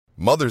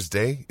Mother's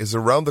Day is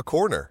around the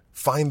corner.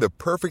 Find the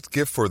perfect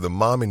gift for the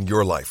mom in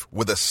your life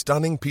with a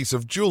stunning piece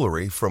of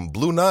jewelry from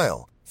Blue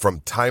Nile.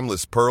 From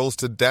timeless pearls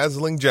to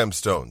dazzling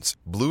gemstones,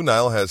 Blue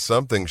Nile has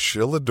something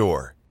she'll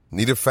adore.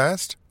 Need it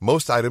fast?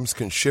 Most items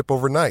can ship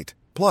overnight.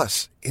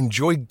 Plus,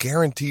 enjoy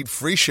guaranteed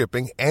free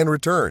shipping and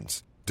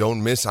returns.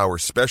 Don't miss our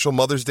special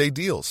Mother's Day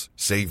deals.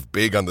 Save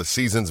big on the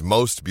season's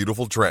most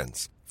beautiful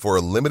trends. For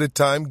a limited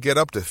time, get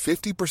up to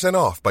 50%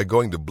 off by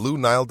going to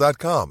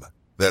BlueNile.com.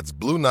 That's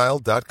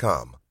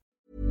BlueNile.com.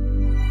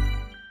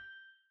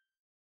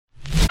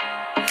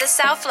 The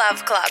Self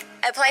Love Club,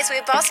 a place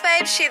where boss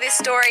babes share their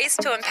stories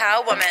to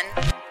empower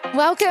women.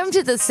 Welcome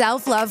to the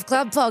Self Love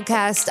Club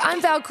podcast.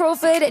 I'm Val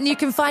Crawford, and you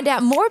can find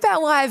out more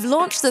about why I've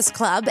launched this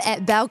club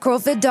at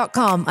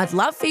valcrawford.com. I'd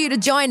love for you to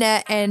join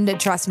it, and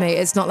trust me,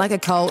 it's not like a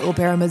cult or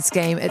pyramid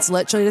scheme. It's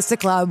literally just a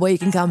club where you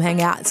can come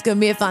hang out. It's going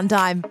to be a fun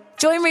time.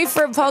 Join me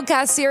for a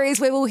podcast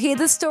series where we'll hear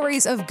the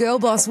stories of girl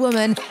boss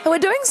women who are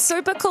doing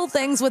super cool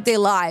things with their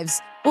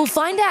lives. We'll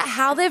find out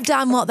how they've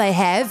done what they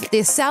have,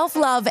 their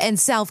self-love and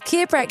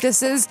self-care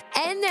practices,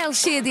 and they'll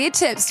share their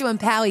tips to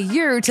empower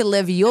you to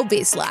live your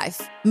best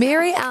life.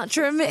 Mary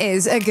Outram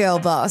is a girl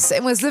boss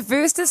and was the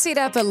first to set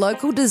up a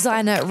local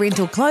designer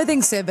rental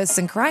clothing service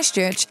in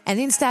Christchurch, and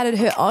then started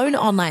her own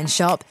online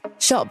shop,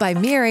 Shop by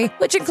Mary,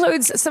 which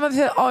includes some of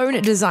her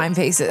own design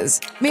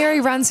pieces. Mary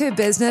runs her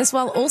business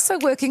while also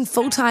working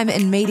full-time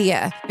in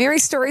media.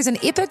 Mary's story is an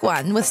epic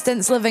one, with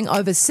stints living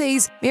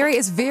overseas. Mary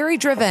is very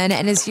driven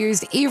and has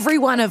used every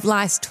one of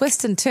life's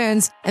twists and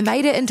turns and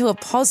made it into a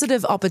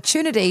positive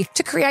opportunity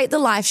to create the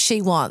life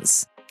she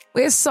wants.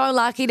 We're so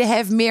lucky to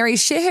have Mary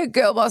share her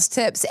girl boss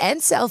tips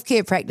and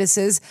self-care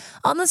practices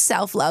on the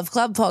Self Love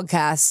Club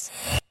podcast.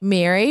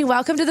 Mary,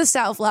 welcome to the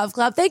Self Love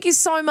Club. Thank you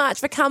so much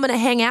for coming to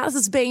hang out. This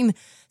has been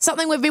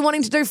something we've been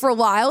wanting to do for a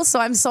while, so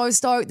I'm so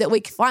stoked that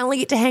we finally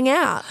get to hang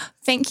out.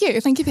 Thank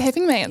you. Thank you for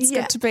having me. It's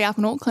good to be up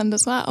in Auckland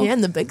as well. Yeah,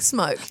 and the big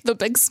smoke. The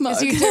big smoke.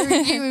 'Cause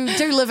you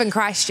do live in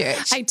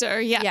Christchurch. I do,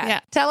 yeah.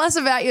 Tell us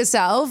about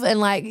yourself, and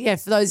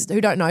for those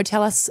who don't know,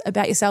 tell us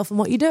about yourself and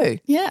what you do.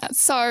 Yeah,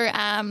 so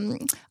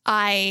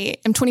I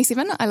am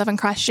 27. I live in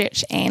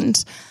Christchurch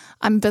and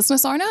I'm a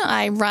business owner.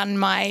 I run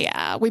my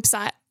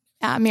website,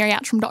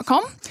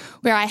 maryoutram.com,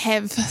 where I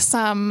have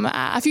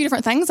a few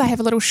different things. I have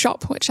a little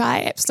shop, which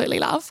I absolutely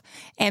love.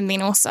 And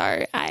then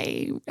also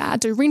I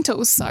do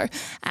rentals. So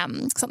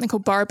something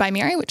called Borrow by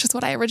Mary, which is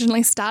what I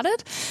originally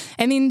started.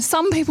 And then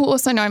some people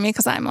also know me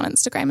because I'm on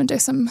Instagram and do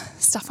some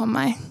stuff on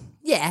my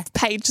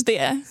page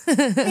there.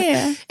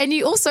 Yeah. And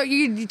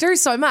you do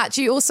so much.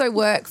 You also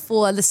work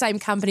for the same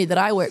company that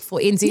I work for,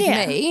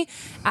 NZME.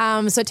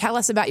 So tell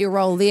us about your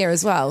role there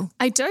as well.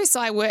 I do. So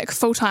I work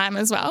full-time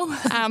as well.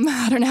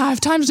 I don't know how I have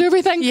time to do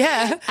everything.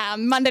 Yeah.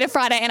 Monday to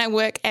Friday, and I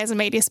work as a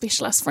media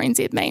specialist for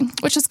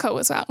NZME, which is cool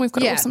as well. We've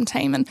got an awesome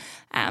team,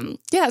 and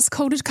it's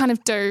cool to kind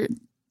of do.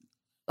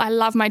 I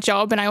love my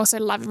job, and I also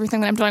love everything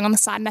that I'm doing on the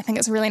side, and I think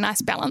it's a really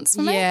nice balance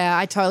for me. Yeah,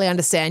 I totally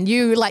understand.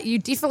 You're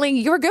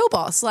a girl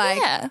boss.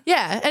 And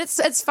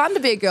it's fun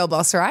to be a girl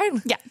boss, right?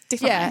 Yeah,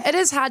 definitely. Yeah, it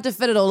is hard to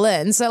fit it all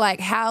in. So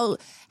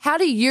how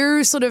do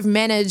you sort of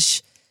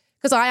manage?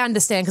 Because I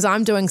understand, because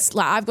I'm doing,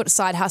 I've got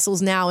side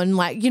hustles now, and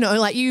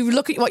you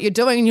look at what you're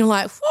doing and you're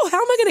like, how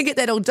am I going to get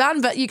that all done?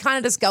 But you kind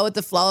of just go with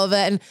the flow of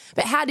it.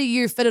 But how do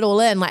you fit it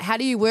all in? How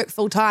do you work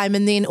full time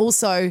and then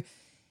also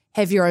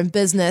have your own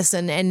business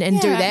and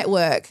do that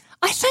work?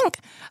 I think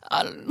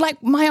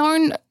my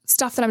own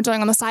stuff that I'm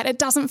doing on the side, it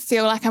doesn't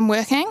feel like I'm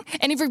working.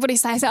 And everybody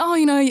says,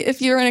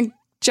 if you're in a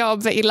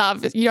job that you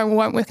love, you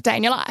won't work a day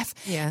in your life.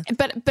 Yeah.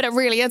 But it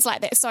really is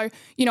like that. So,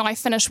 I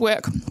finish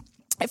work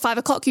at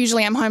 5:00.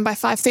 Usually I'm home by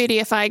 5:30.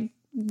 If I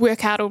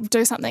work out or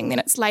do something, then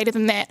it's later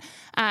than that.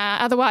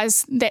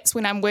 Otherwise, that's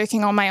when I'm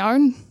working on my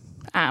own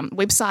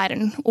website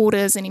and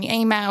orders and any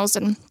emails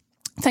and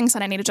things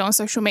that I need to do on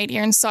social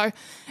media. And so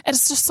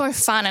it's just so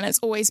fun, and it's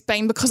always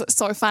been because it's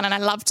so fun and I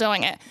love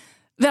doing it,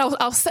 that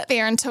I'll sit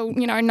there until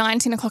 9,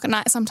 10 o'clock at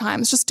night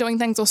sometimes just doing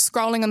things or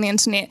scrolling on the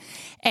internet.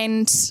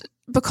 And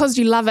because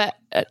you love it,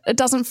 it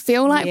doesn't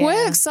feel like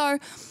work. So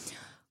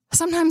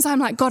sometimes I'm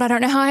like, God, I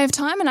don't know how I have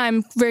time. And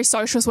I'm very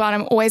social as well,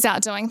 and I'm always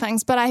out doing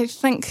things. But I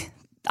think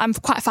I'm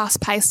quite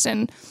fast-paced,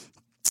 and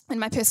in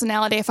my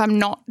personality, if I'm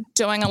not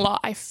doing a lot,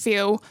 I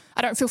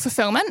don't feel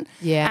fulfillment.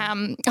 Yeah.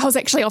 I was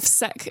actually off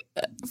sick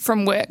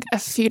from work a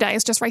few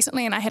days just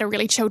recently, and I had a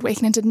really chilled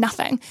weekend and did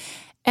nothing.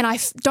 And I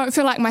don't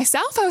feel like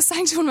myself. I was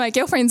saying to one of my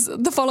girlfriends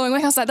the following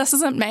week, I was like, this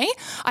isn't me.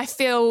 I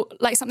feel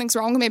like something's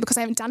wrong with me because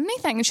I haven't done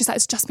anything. And she's like,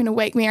 it's just been a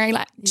week, Mary,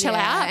 chill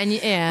out.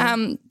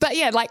 And but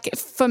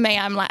for me,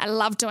 I'm like, I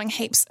love doing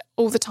heaps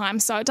all the time.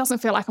 So it doesn't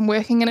feel like I'm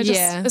working, and it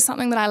just is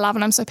something that I love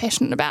and I'm so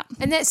passionate about.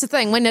 And that's the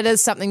thing, when it is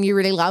something you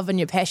really love and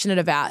you're passionate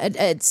about,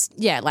 it's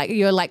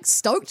you're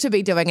stoked to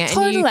be doing it.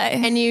 Totally.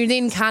 And you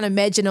then can't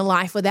imagine a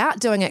life without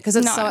doing it because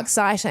it's so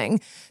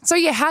exciting. So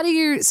how do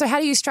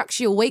you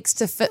structure your weeks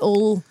to fit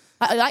all?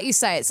 Like you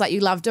say, it's like you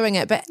love doing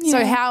it. But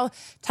so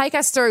take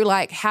us through,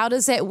 how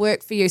does that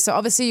work for you? So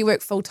obviously you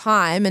work full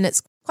time and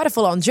it's quite a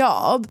full on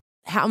job.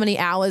 how many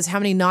hours, how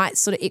many nights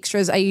sort of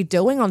extras are you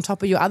doing on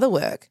top of your other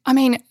work? I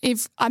mean,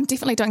 if I'm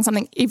definitely doing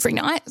something every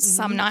night.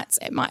 Some nights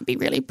it might be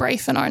really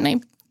brief and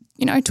only,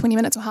 20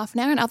 minutes or half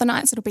an hour, and other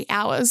nights it'll be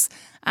hours,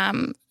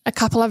 a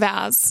couple of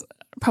hours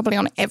probably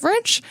on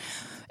average.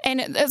 And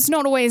it's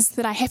not always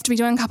that I have to be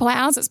doing a couple of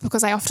hours. It's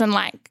because I often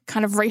like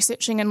kind of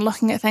researching and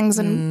looking at things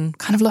and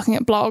kind of looking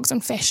at blogs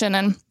and fashion.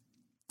 And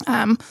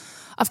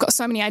I've got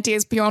so many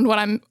ideas beyond what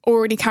I'm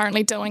already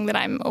currently doing that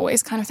I'm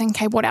always kind of thinking,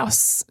 okay, what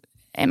else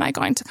am I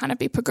going to kind of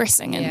be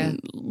progressing and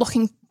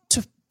looking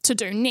to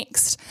do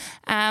next?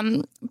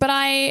 But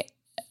I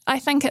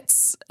think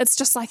it's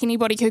just like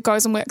anybody who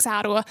goes and works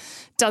out or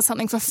does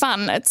something for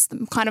fun. It's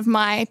kind of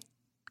my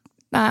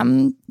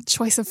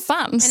choice of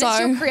fun. And it's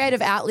your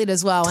creative outlet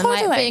as well. Totally,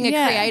 and like being a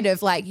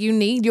creative, like you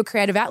need your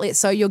creative outlet,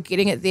 so you're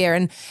getting it there.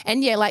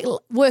 And yeah, like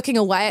working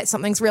away at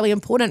something's really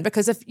important,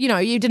 because if,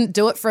 you didn't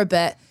do it for a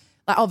bit,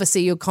 like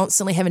obviously you're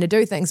constantly having to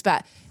do things,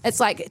 but it's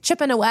like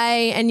chipping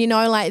away and,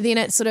 like then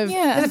it's sort of,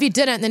 if you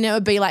didn't, then it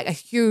would be like a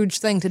huge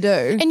thing to do.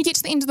 And you get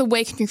to the end of the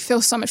week and you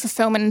feel so much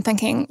fulfillment and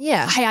thinking,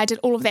 hey, I did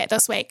all of that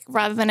this week,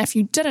 rather than if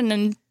you didn't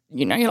and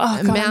you're like,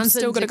 oh God, I'm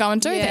still got to go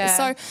and do that.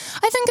 So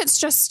I think it's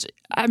just,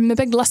 I'm a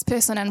big list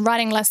person, and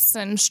writing lists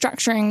and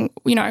structuring,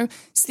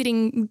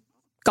 setting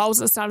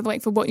goals at the start of the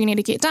week for what you need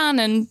to get done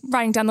and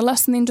writing down the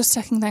list and then just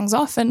ticking things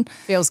off. And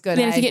feels good.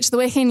 Then if you get to the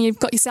weekend, you've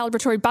got your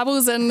celebratory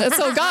bubbles and it's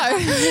all go.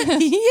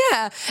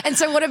 Yeah. And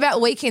so what about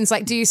weekends?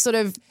 Like, do you sort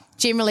of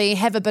generally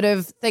have a bit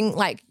of thing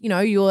like,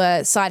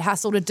 your side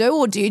hustle to do,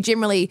 or do you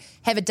generally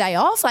have a day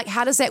off? Like,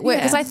 how does that work?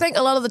 Because I think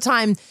a lot of the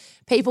time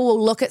people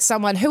will look at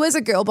someone who is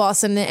a girl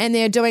boss and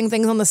they're doing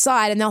things on the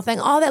side and they'll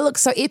think, oh, that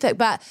looks so epic.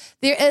 But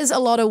there is a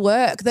lot of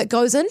work that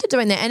goes into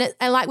doing that.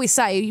 And like we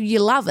say, you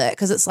love it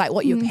because it's like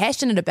what you're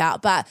passionate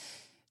about. But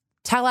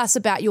tell us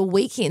about your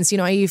weekends.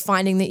 Are you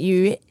finding that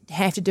you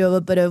have to do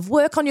a bit of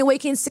work on your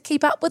weekends to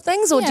keep up with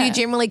things, or do you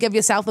generally give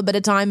yourself a bit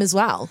of time as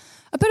well?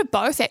 A bit of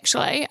both,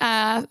 actually.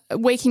 The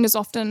weekend's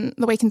often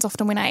when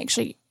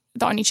the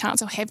only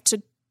chance I'll have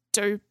to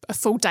do a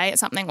full day at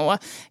something, or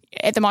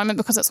at the moment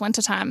because it's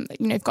winter time,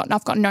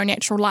 I've got no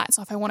natural light,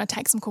 so if I want to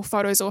take some cool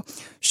photos or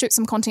shoot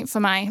some content for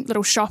my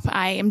little shop,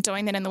 I am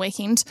doing that in the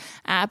weekend.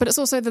 But it's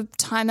also the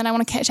time that I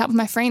want to catch up with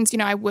my friends.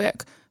 I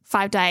work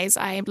 5 days,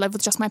 I live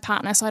with just my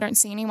partner, so I don't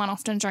see anyone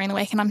often during the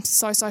week, and I'm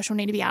so social,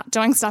 need to be out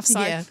doing stuff.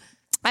 So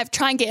I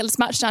try and get as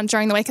much done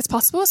during the week as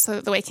possible so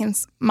that the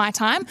weekend's my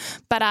time.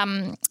 But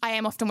I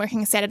am often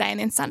working a Saturday, and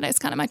then Sunday's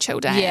kind of my chill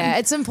day. Yeah,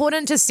 it's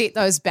important to set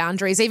those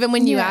boundaries, even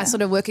when you are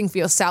sort of working for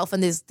yourself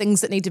and there's things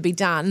that need to be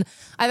done.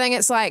 I think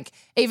it's like,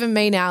 even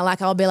me now,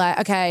 like I'll be like,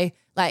 okay,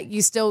 like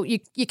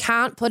you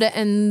can't put it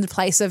in the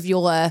place of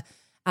your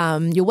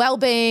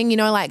well-being,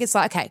 like it's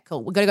like, okay,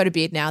 cool, we're going to go to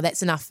bed now.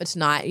 That's enough for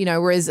tonight,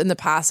 whereas in the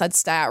past I'd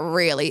stay out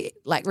really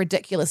like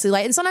ridiculously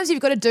late. And sometimes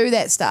you've got to do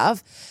that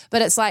stuff,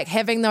 but it's like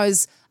having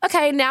those,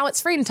 okay, now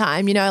it's friend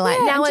time,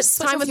 now it's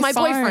time with my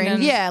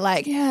boyfriend.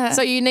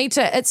 So you need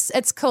to,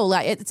 it's cool.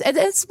 Like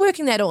it's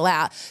working that all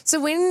out. So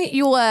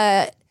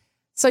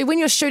when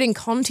you're shooting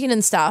content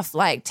and stuff,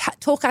 like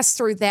talk us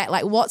through that.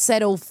 Like, what's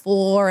that all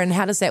for, and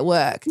how does that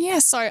work? Yeah,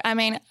 so I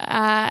mean,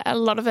 a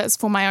lot of it's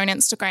for my own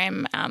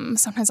Instagram.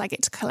 Sometimes I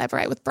get to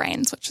collaborate with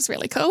brands, which is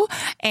really cool.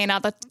 And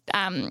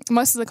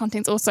most of the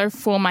content's also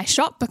for my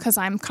shop, because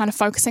I'm kind of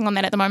focusing on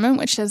that at the moment,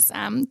 which is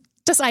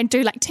I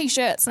do like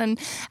t-shirts and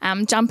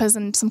jumpers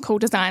and some cool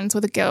designs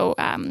with a girl,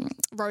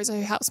 Rosa,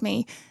 who helps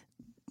me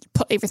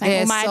put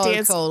everything, all my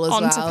ideas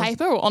onto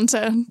paper or onto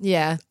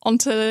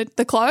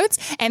the clothes,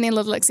 and then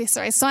little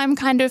accessories. So I'm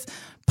kind of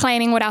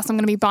planning what else I'm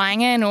going to be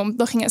buying in, or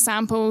looking at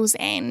samples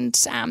and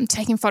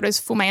taking photos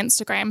for my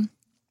Instagram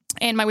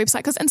and my website,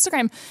 because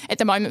Instagram at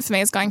the moment for me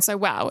is going so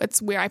well.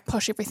 It's where I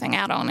push everything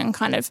out on and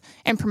kind of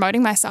am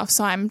promoting myself.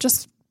 So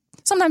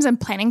sometimes I'm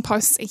planning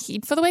posts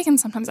ahead for the week, and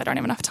sometimes I don't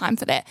have enough time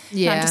for that.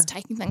 Yeah. I'm just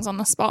taking things on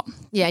the spot.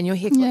 Yeah, and your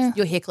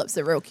hair clips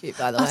are real cute,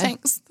 by the way.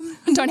 Thanks.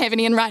 I don't have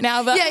any in right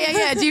now, but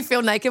yeah. Do you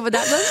feel naked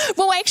without them?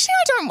 Well, actually,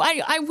 I don't.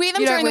 I wear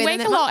them during the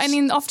week a lot, and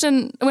then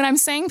often when I'm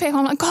seeing people,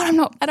 I'm like,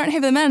 God, I don't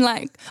have them in.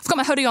 Like, I've got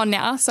my hoodie on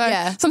now, so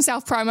some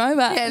self promo.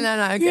 But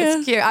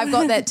it's cute. I've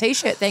got that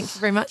t-shirt. Thank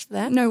you very much for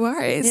that. No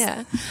worries.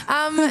 Yeah.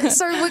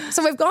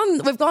 So we've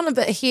gone a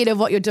bit ahead of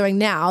what you're doing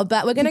now,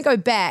 but we're going to go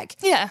back.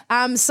 Yeah.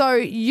 So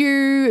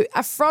you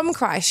are from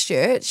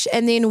Christchurch,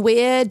 and then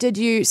where did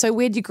you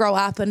grow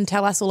up, and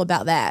tell us all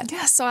about that?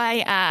 Yeah, so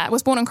I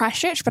was born in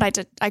Christchurch,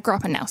 but I grew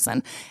up in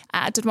Nelson.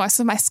 Did most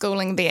of my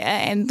schooling there,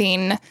 and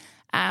then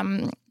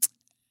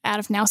out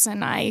of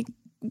Nelson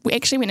we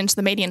actually went into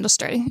the media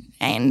industry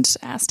and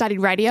studied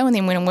radio, and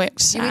then went and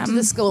worked. You went to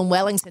the school in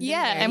Wellington.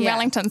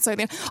 Wellington. So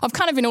then I've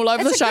kind of been all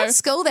over the show. It's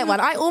a good school, that one.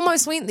 I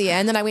almost went there,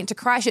 and then I went to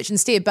Christchurch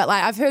instead. But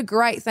like, I've heard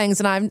great things,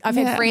 and I've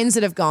had friends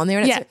that have gone there,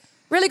 and it's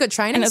really good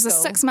training. And it was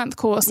a 6-month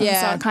course, and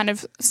so I kind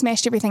of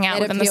smashed everything out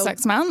within the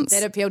 6 months.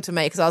 That appealed to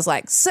me, because I was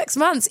like, 6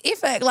 months,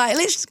 epic. Like,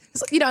 let's,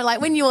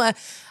 like when you're,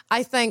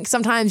 I think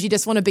sometimes you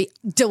just want to be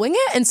doing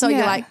it, and so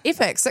you're like,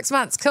 epic, 6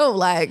 months, cool.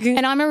 Like,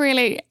 and I'm a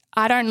really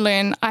I don't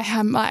learn. I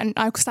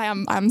say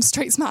I'm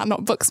street smart,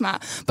 not book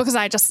smart, because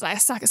I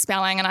suck at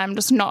spelling, and I'm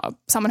just not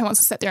someone who wants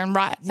to sit there and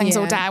write things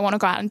all day. I want to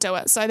go out and do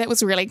it. So that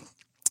was really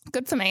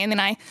good for me. And then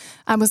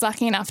I was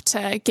lucky enough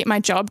to get my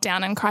job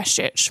down in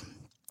Christchurch.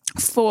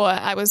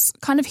 I was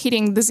kind of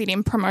heading the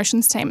ZM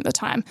promotions team at the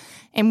time,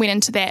 and went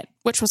into that,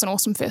 which was an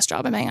awesome first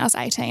job. I mean, I was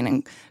 18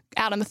 and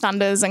out in the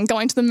thunders and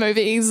going to the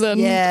movies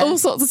and all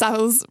sorts of stuff.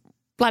 It was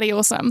bloody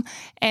awesome.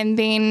 And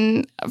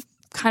then I've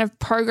kind of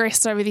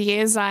progressed over the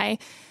years. I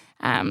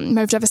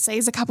moved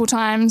overseas a couple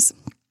times,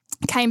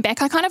 came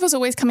back. I kind of was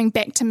always coming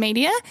back to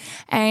media,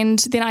 and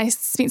then I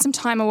spent some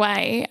time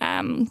away.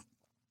 I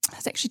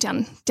was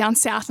actually down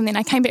south, and then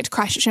I came back to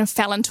Christchurch and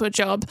fell into a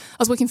job. I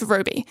was working for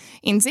Ruby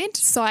NZ,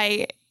 so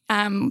I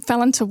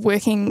fell into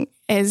working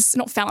as,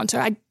 not fell into,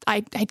 I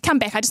had come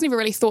back. I just never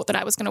really thought that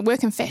I was going to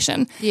work in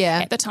fashion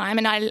at the time,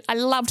 and I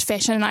loved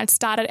fashion, and I'd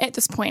started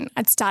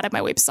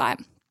my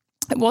website.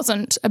 It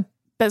wasn't a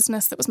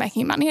business that was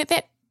making money at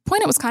that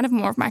point. It was kind of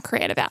more of my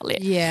creative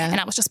outlet. Yeah. And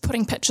I was just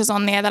putting pictures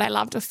on there that I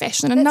loved of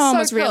fashion, and no one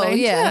was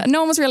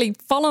really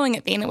following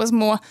it then. It was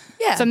more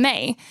for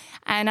me.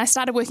 And I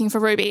started working for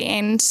Ruby,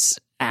 and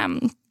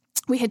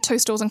we had 2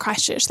 stores in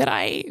Christchurch that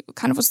I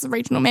kind of was the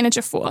regional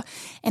manager for,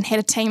 and had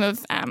a team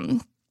of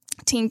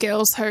 10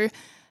 girls who,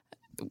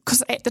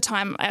 because at the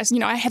time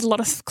I had a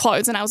lot of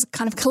clothes, and I was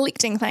kind of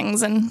collecting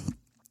things and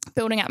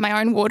building up my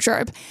own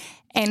wardrobe.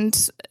 And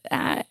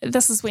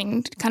this is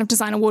when kind of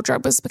designer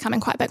wardrobe was becoming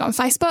quite big on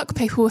Facebook.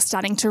 People were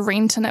starting to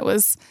rent, and it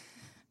was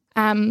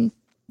kind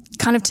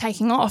of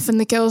taking off. And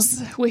the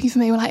girls working for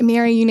me were like,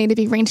 Mary, you need to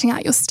be renting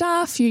out your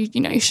stuff. You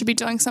should be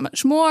doing so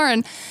much more.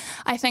 And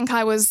I think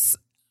I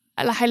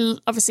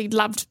obviously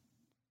loved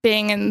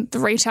being in the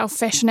retail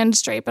fashion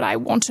industry, but I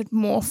wanted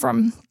more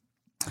from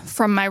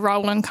my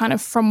role and kind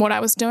of from what I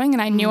was doing.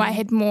 And I knew I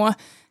had more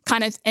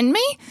kind of in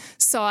me.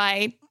 So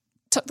I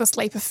took this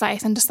leap of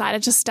faith and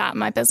decided to start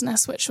my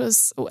business, which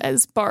is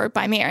Borrowed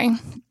by Mary.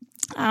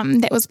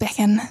 That was back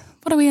in,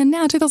 what are we in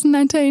now,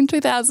 2019,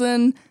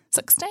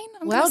 2016?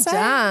 Well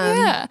done.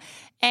 Yeah.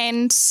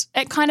 And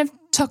it kind of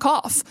took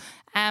off.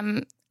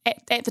 At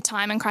the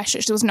time in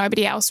Christchurch, there was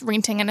nobody else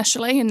renting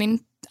initially, and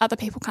then other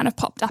people kind of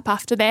popped up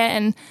after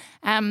that,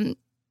 and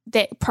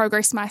that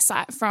progressed my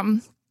site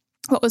from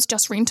what was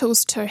just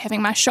rentals to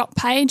having my shop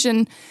page,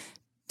 and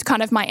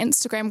kind of my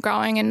Instagram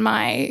growing, and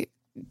my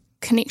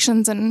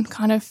connections and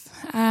kind of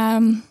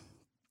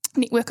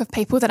network of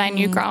people that I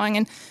knew growing,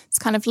 and it's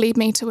kind of led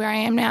me to where I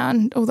am now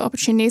and all the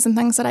opportunities and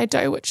things that I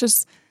do, which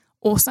is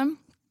awesome.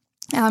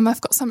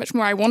 I've got so much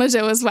more I want to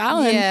do as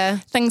well,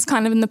 and things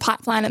kind of in the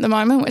pipeline at the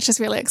moment, which is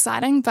really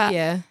exciting. But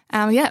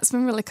it's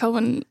been really cool.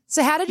 And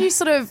so how did you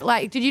sort of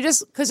did you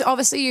just, because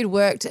obviously you'd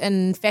worked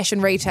in fashion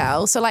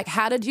retail, so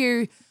how did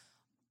you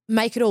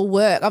make it all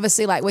work?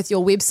 Obviously with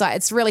your website,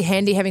 it's really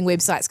handy having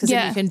websites, because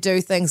then you can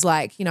do things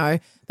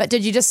but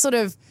did you just sort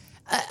of,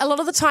 a lot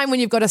of the time when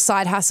you've got a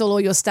side hustle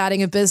or you're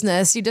starting a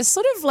business, you just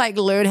sort of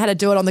learn how to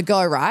do it on the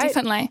go, right?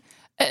 Definitely.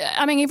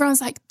 I mean, everyone's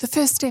like, the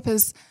first step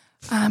is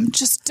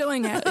just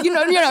doing it, but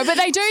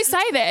they do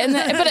say that.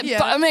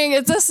 But I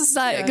mean, this is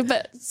a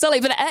bit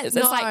silly, but it is.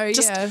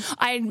 It's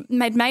I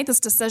made this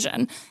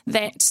decision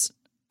that,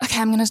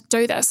 okay, I'm going to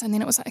do this. And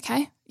then it was like,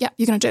 okay,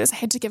 you're going to do this. I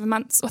had to give a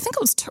month's, I think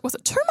it was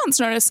 2 months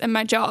notice in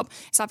my job.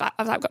 So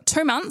I've got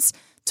 2 months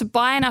to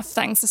buy enough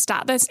things to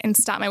start this and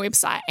start my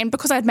website. And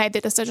because I'd made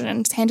that decision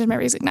and handed my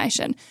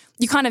resignation,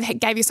 you kind of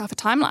gave yourself a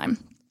timeline.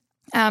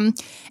 And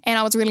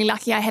I was really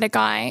lucky. I had a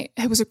guy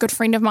who was a good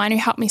friend of mine who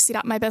helped me set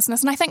up my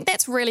business. And I think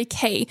that's really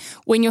key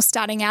when you're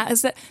starting out,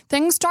 is that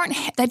things don't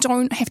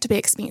have to be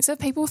expensive.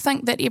 People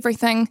think that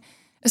everything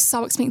is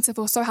so expensive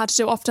or so hard to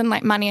do. Often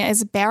money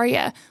is a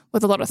barrier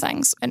with a lot of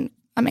things. And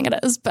I mean, it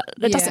is, but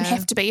it doesn't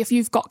have to be. If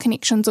you've got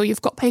connections or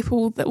you've got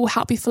people that will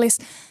help you for less,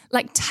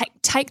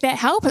 take that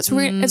help. It's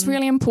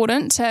really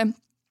important to,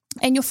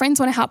 and your friends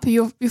want to help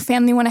you, your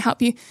family want to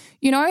help you,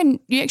 and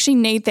you actually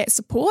need that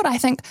support. I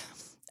think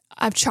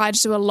I've tried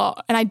to do a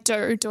lot, and I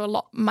do a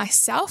lot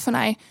myself, and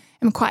I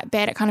am quite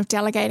bad at kind of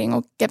delegating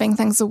or giving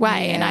things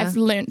away. And I've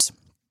learnt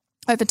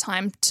over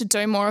time to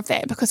do more of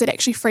that, because it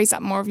actually frees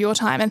up more of your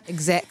time. And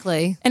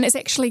exactly. And it's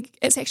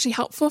actually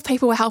helpful if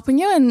people are helping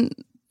you, and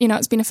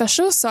it's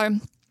beneficial. So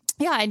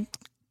I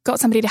got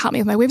somebody to help me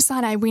with my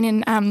website. I went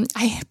in,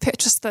 I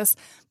purchased this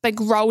big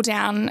roll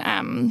down,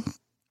 I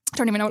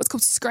don't even know what it's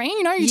called, screen,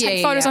 you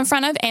take photos in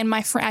front of, and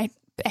my friend,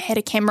 I had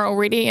a camera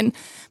already, and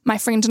my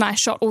friend and I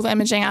shot all the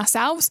imaging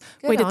ourselves.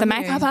 We did the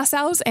makeup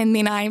ourselves, and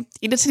then I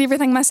edited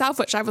everything myself,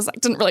 which I was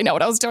didn't really know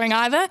what I was doing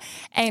either.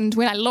 And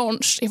when I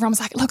launched, everyone was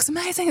like, it looks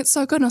amazing, it's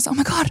so good. And I was like, oh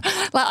my God,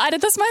 I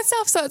did this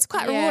myself. So it's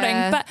quite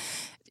rewarding. But,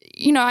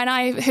 and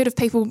I heard of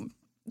people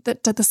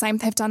that did the same,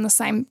 they've done the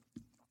same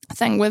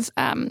thing with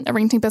a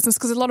renting business,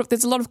 because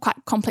there's a lot of quite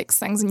complex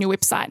things in your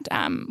website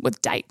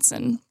with dates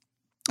and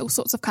all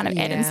sorts of kind of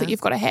add-ins that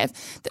you've got to have,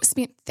 that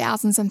spent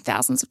thousands and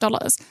thousands of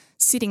dollars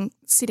setting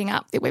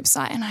up their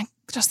website. And I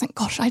just think,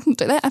 gosh, I didn't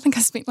do that. I think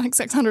I spent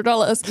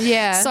 $600.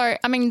 Yeah. So,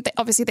 I mean,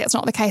 obviously that's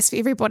not the case for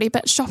everybody,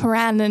 but shop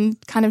around and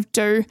kind of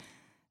do,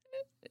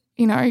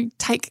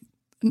 take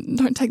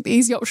don't take the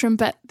easy option,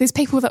 but there's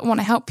people that want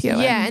to help you.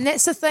 Yeah, and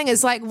that's the thing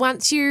is like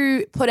once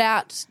you put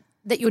out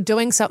that you're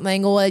doing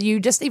something or you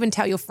just even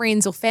tell your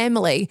friends or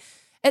family,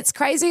 it's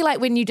crazy like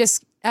when you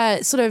just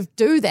sort of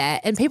do that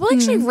and people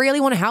actually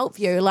really want to help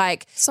you.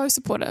 Like so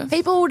supportive.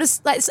 People will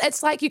just like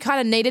it's like you kind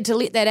of needed to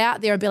let that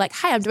out there and be like,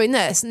 hey, I'm doing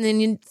this. And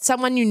then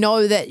someone you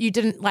know that you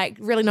didn't like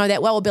really know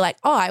that well will be like,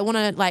 oh, I want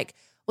to like,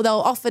 or they'll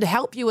offer to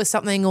help you with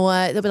something, or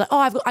they'll be like,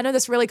 oh, I know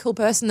this really cool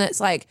person that's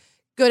like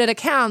good at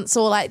accounts,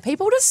 or like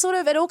people just sort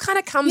of, it all kind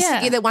of comes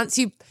together once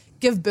you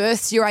give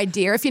birth to your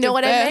idea, if you know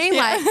what I mean.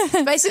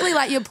 Like basically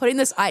like you're putting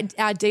this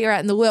idea out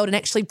in the world and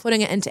actually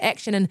putting it into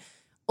action, and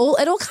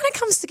it all kind of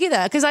comes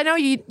together, because I know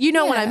you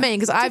know what I mean,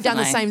 because I've done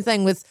the same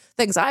thing with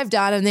things I've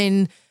done, and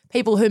then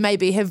people who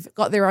maybe have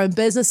got their own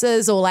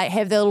businesses or like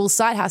have their little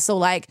side hustle,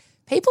 like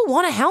people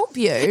want to help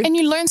you. And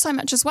you learn so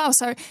much as well.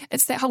 So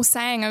it's that whole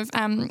saying of,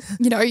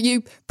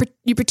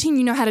 you pretend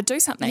you know how to do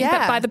something,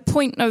 but by the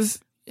point of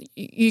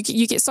you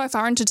get so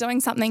far into doing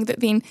something that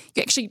then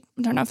you actually,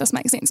 I don't know if this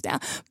makes sense now,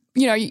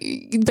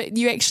 but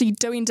you actually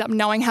do end up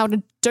knowing how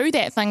to do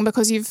that thing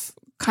because you've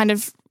kind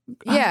of,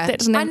 that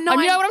doesn't you know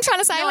what I'm trying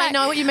to say? No, I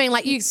know what you mean.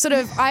 Like you sort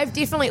of, I've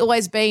definitely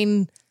always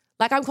been,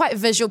 like I'm quite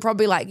visual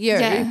probably like you.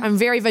 Yeah. I'm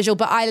very visual,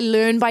 but I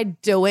learn by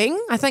doing.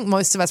 I think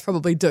most of us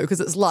probably do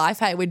because it's life.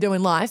 Hey, we're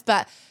doing life.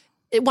 But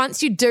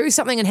once you do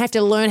something and have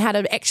to learn how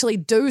to actually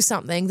do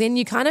something, then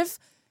you kind of,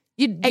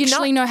 you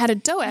actually know how to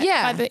do it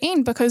by the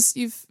end because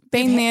you've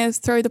been there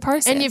through the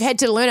process. And you've had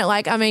to learn it.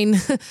 Like, I mean,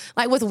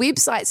 like with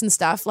websites and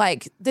stuff,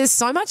 like there's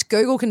so much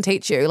Google can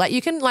teach you. Like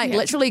you can like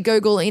literally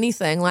Google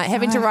anything, like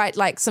having to write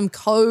like some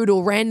code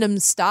or random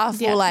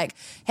stuff or like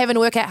having to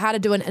work out how to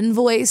do an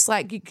invoice.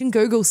 Like you can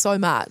Google so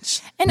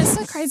much. And it's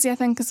so crazy, I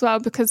think, as well,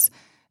 because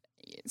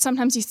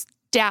sometimes you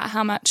doubt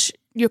how much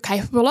you're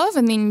capable of,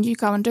 and then you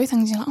go and do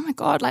things and you're like, oh my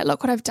God, like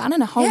look what I've done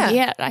in a whole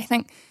year. I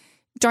think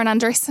don't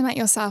underestimate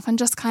yourself and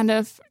just kind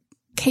of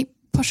keep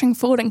pushing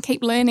forward and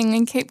keep learning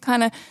and keep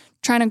kind of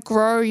trying to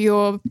grow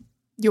your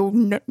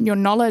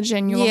knowledge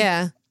and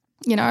your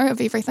of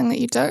everything that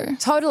you do.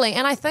 Totally.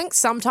 And I think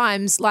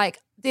sometimes like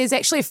there's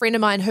actually a friend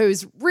of mine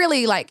who's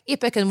really like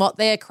epic in what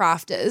their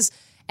craft is,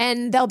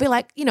 and they'll be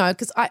like,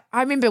 because I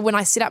remember when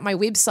I set up my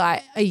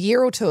website a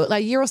year or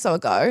so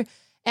ago,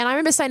 and I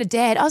remember saying to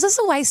Dad, oh, is this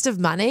a waste of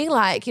money?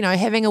 Like,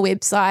 having a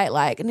website,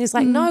 like, and he's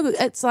like, no,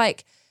 it's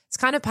like, it's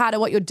kind of part of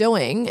what you're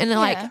doing. And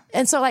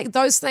and so like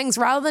those things,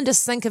 rather than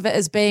just think of it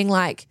as being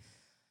like,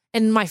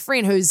 and my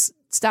friend who's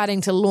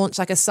starting to launch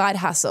like a side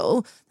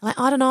hustle, like,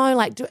 I don't know,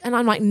 like, and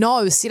I'm like,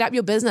 no, set up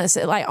your business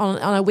like on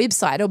a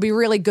website. It'll be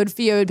really good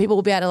for you. And people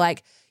will be able to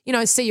like,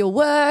 see your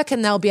work,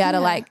 and they'll be able to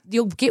like,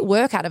 you'll get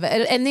work out of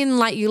it. And then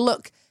like you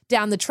look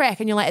down the track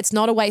and you're like, it's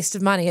not a waste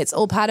of money. It's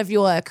all part of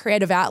your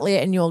creative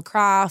outlet and your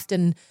craft,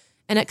 and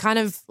it kind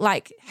of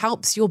like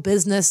helps your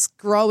business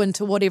grow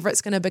into whatever it's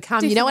going to become.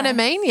 Definitely. You know what I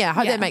mean? Yeah, I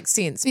hope that makes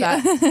sense.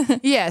 But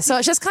so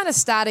it's just kind of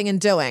starting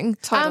and doing.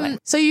 Totally.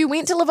 So you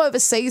went to live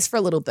overseas for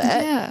a little bit.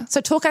 Yeah. So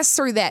talk us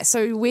through that.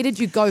 So where did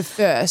you go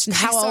first, and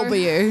how old were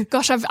you?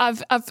 Gosh,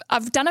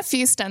 I've done a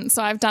few stints.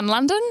 So I've done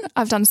London,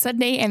 I've done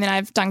Sydney, and then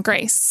I've done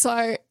Greece.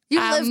 So you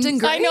lived in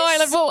Greece? I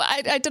know.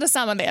 I did a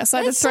summer there. So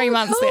I did 3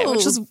 months there,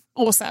 which is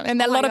awesome. And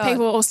a lot of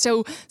people will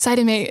still say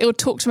to me, or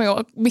talk to me,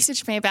 or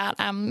message me about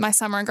my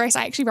summer in Greece.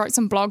 I actually wrote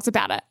some blogs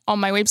about it on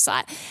my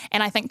website.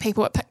 And I think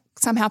people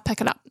somehow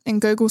pick it up in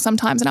Google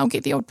sometimes, and I'll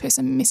get the old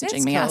person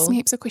messaging me, asking me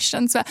heaps of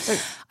questions. But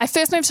I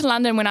first moved to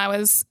London when I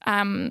was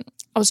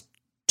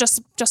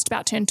just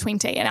about turned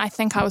 20, and I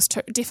think I was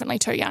definitely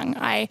too young.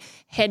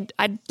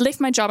 I'd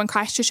left my job in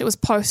Christchurch. It was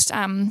post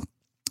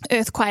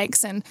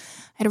earthquakes, and I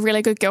had a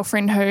really good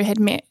girlfriend who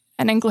had met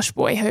an English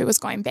boy who was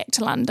going back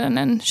to London,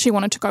 and she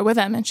wanted to go with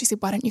him, and she said,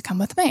 why don't you come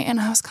with me? And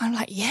I was kind of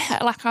like, yeah,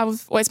 like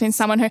I've always been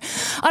someone who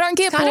I don't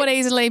get bored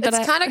easily, but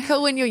it's kind of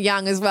cool when you're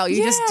young as well.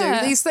 You just do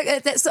these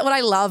things. That's what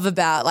I love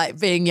about like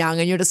being young,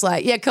 and you're just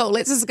like, yeah, cool,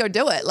 let's just go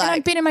do it. Like, and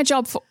I'd been in my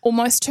job for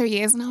almost 2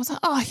 years, and I was like,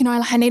 oh,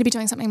 I need to be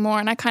doing something more.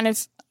 And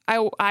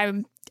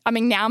I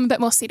mean, now I'm a bit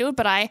more settled,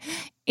 but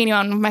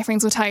anyone of my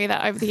friends will tell you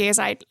that over the years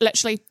I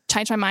literally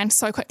changed my mind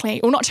so quickly.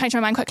 Well, not change my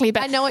mind quickly,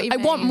 but I know what you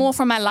mean. Want more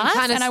from my life,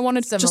 and I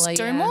wanted to just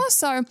do more.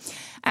 So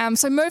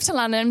moved to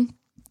London,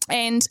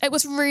 and it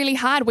was really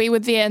hard. We were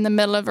there in the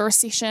middle of a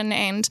recession,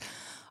 and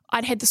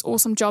I'd had this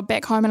awesome job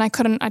back home, and I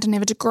didn't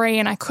have a degree,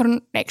 and I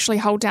couldn't actually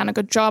hold down a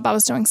good job. I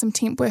was doing some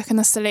temp work in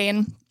the city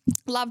and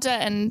loved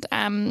it, and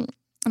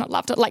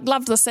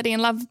loved the city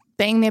and loved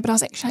being there, but I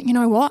was actually like, you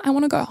know what, I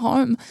want to go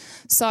home.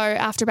 So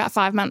after about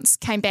 5 months,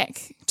 came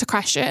back to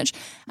Christchurch,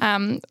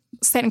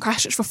 sat in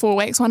Christchurch for 4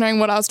 weeks wondering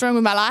what I was doing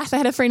with my life. I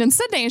had a friend in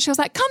Sydney, and she was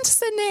like, come to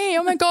Sydney,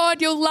 oh my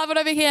God, you'll love it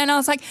over here. And I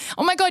was like,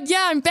 oh my God,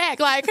 yeah, I'm back,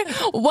 like,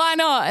 why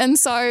not? And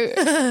so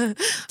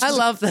I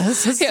love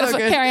this. It's so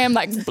good. Here I am,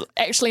 like,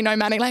 actually no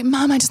money, like,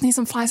 Mum, I just need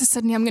some flights to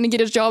Sydney, I'm going to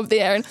get a job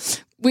there. And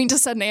went to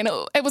Sydney, and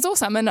it was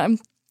awesome. And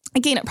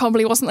again, it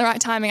probably wasn't the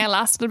right timing. I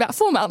lasted about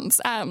 4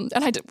 months, and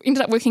I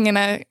ended up working in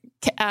a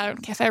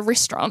cafe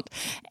restaurant,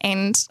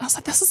 and I was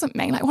like, this isn't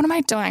me. Like, what am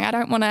I doing? I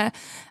don't want to,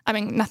 I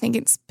mean, nothing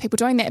against people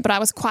doing that, but I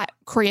was quite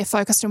career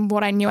focused on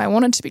what I knew I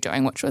wanted to be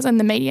doing, which was in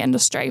the media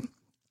industry.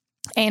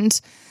 And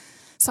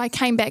so I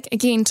came back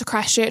again to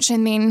Christchurch,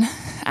 and then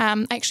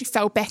I actually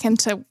fell back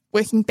into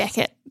working back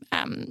at,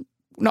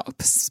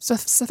 not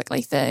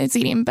specifically for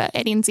ZM, but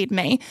at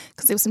NZME,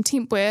 because there was some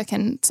temp work,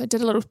 and so I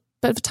did a little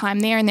bit of time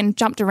there and then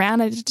jumped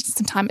around. I did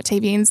some time at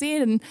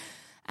TVNZ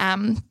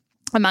and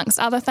amongst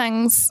other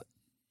things.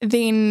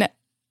 Then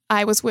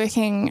I was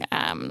working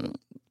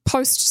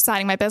post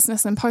starting my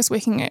business and post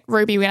working at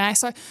Ruby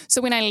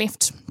so when I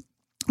left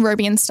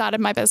Ruby and started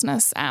my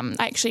business, I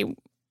actually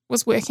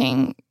was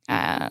working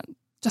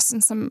just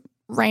in some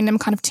random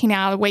kind of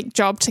 10-hour a week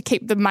job to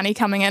keep the money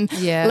coming in,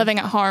 living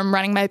at home,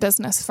 running my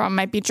business from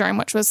my bedroom,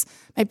 which was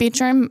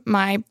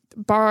my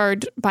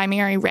borrowed by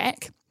Mary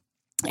rack,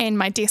 and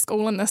my desk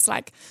all in this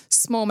like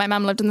small, my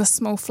mum lived in this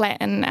small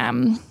flat in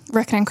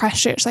Rickon and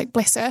Christchurch, like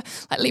bless her,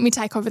 like let me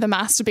take over the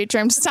master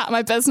bedroom to start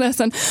my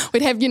business. And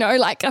we'd have,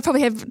 like I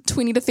probably have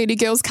 20 to 30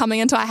 girls coming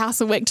into our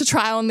house a week to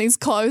try on these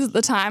clothes at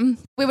the time.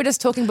 We were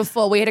just talking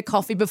before, we had a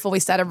coffee before we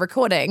started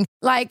recording.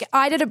 Like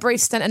I did a brief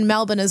stint in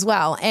Melbourne as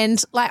well.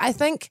 And like I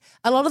think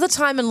a lot of the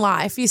time in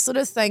life you sort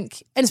of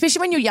think, and especially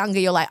when you're younger,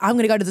 you're like, I'm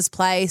going to go to this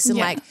place. And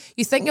like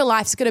you think your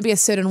life's going to be a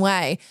certain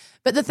way.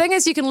 But the thing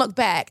is, you can look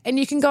back and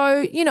you can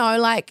go,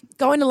 like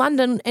going to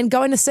London and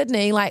going to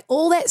Sydney, like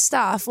all that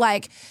stuff,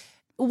 like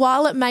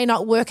while it may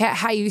not work out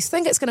how you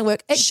think it's going to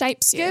work, it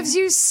shapes you, gives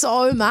you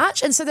so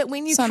much. And so that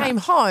when you came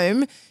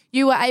home,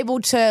 you were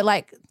able to,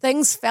 like,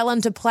 things fell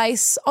into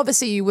place.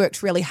 Obviously, you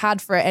worked really hard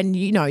for it and,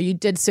 you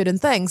did certain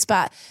things,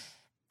 but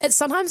it's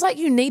sometimes like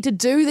you need to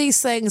do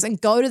these things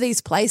and go to these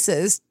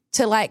places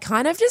to like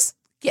kind of just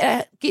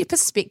get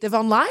perspective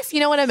on life, you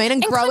know what I mean,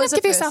 and grow kind as of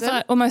a give person.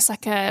 yourself almost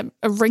like a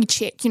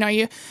recheck.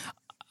 You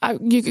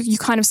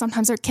kind of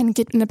sometimes can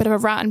get in a bit of a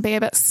rut and be a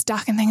bit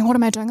stuck and thinking, what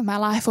am I doing in my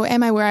life, or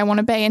am I where I want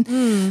to be?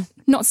 And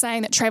not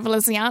saying that travel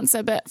is the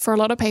answer, but for a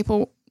lot of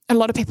people,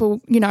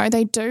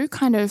 they do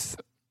kind of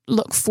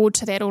look forward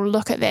to that or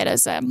look at that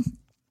as a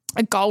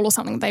goal or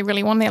something they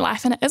really want in their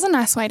life, and it is a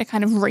nice way to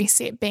kind of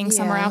reset being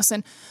somewhere else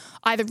and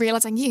either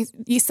realising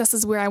yes, this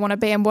is where I want to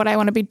be and what I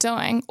want to be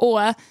doing,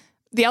 or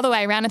the other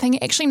way around and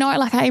thinking, actually, no,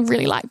 like I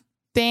really like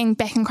being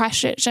back in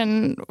Christchurch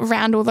and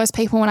around all those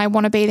people and I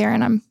want to be there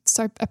and I'm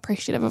so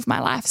appreciative of my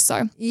life.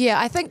 So yeah,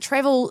 I think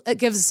travel, it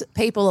gives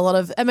people a lot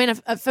of, I mean,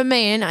 for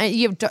me, and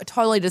you've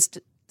totally just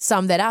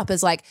summed that up,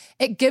 is like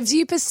it gives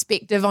you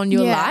perspective on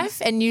your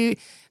life, and you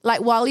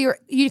like while you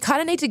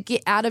kind of need to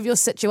get out of your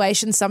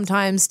situation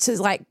sometimes to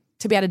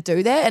be able to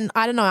do that. And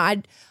I don't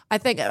know, I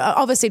think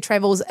obviously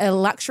travel's a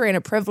luxury and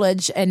a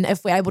privilege, and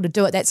if we're able to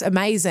do it, that's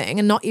amazing.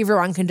 And not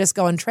everyone can just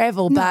go and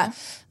travel, but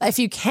if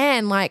you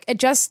can, like it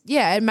just,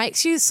 it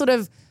makes you sort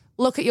of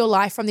look at your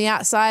life from the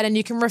outside, and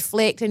you can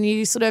reflect, and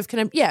you sort of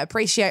can,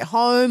 appreciate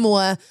home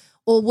or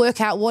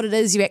work out what it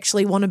is you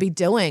actually want to be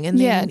doing, and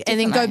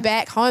then go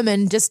back home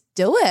and just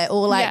do it,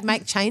 or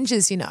make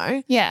changes,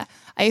 Yeah,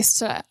 I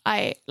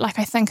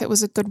think it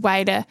was a good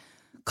way to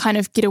kind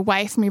of get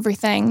away from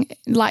everything,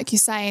 like you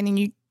say, and then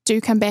you do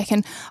come back.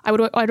 And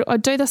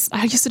I'd do this.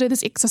 I used to do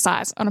this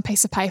exercise on a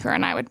piece of paper,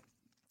 and I would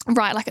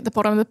write like at the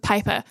bottom of the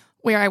paper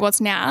where I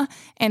was now,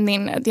 and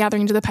then at the other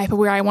end of the paper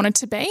where I wanted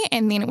to be,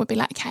 and then it would be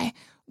like, okay,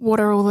 what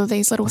are all of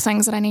these little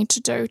things that I need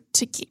to do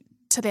to get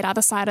to that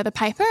other side of the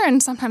paper?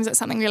 And sometimes it's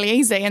something really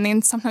easy, and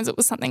then sometimes it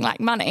was something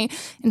like money,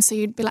 and so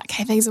you'd be like,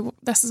 okay,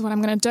 this is what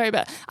I'm going to do.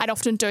 But I'd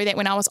often do that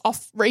when I was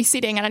off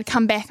resetting, and I'd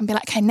come back and be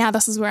like, okay, now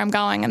this is where I'm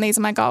going, and these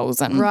are my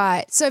goals. And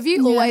right. So have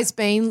you always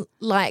been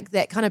like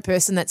that kind of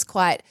person that's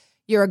quite,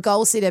 you're a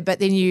goal setter, but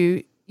then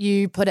you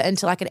put it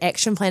into like an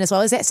action plan as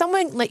well? Is that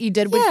something that you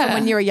did from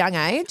when you were a young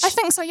age? I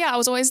think so, yeah. I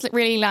was always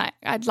really like,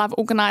 I'd love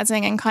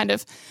organising and kind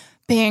of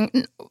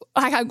being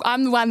like,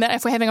 I'm the one that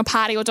if we're having a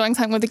party or doing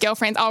something with the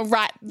girlfriends, I'll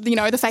write, the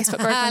Facebook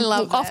group I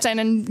love often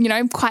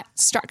and, quite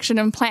structured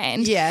and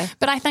planned. Yeah.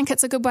 But I think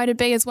it's a good way to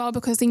be as well,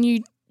 because then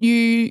you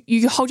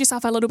hold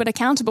yourself a little bit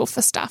accountable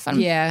for stuff.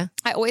 And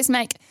I always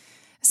make,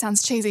 it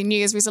sounds cheesy, New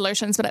Year's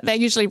resolutions, but they're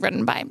usually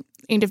written by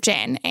end of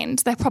Jan, and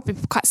they're probably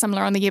quite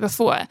similar on the year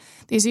before.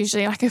 There's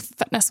usually like a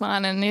fitness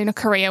one and a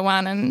career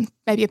one and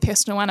maybe a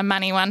personal one, a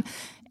money one.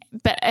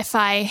 But if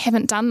I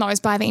haven't done those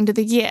by the end of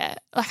the year,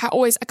 like I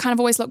kind of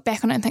always look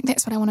back on it and think,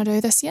 that's what I want to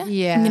do this year.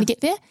 Yeah. I'm going to get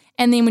there.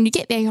 And then when you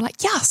get there, you're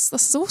like, yes,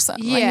 this is awesome.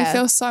 Yeah. Like you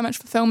feel so much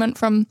fulfillment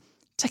from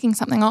ticking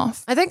something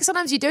off. I think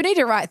sometimes you do need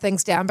to write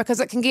things down, because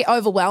it can get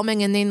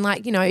overwhelming, and then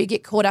you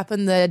get caught up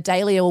in the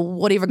daily or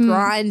whatever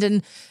grind,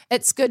 and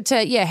it's good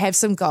to have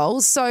some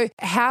goals. So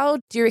how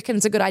do you reckon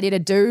it's a good idea to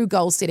do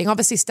goal setting?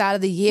 Obviously start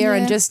of the year,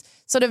 and just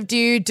sort of, do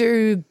you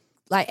do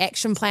like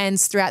action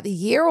plans throughout the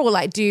year, or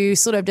like do you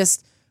sort of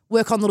just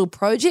work on little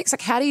projects?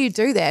 Like how do you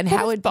do that, and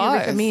how would you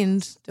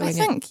recommend doing it? I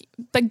think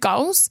big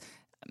goals,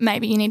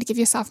 maybe you need to give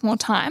yourself more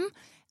time.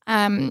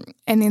 And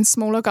then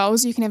smaller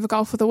goals, you can have a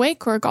goal for the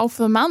week or a goal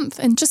for the month,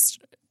 and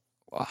just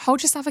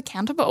hold yourself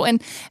accountable.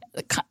 And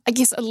I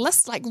guess a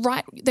list, like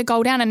write the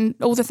goal down and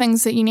all the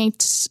things that you need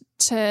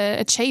to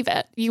achieve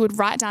it, you would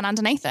write down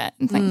underneath it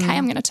and think, hey,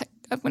 I'm going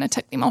to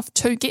tick them off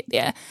to get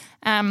there.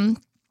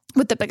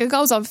 With the bigger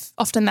goals,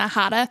 often they're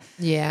harder.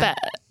 Yeah. But,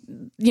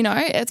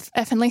 what's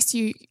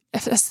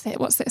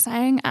that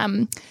saying?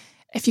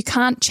 If you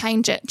can't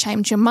change it,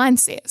 change your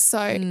mindset.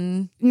 So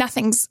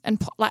nothing is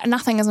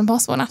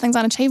impossible, nothing's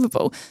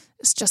unachievable.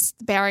 It's just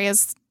the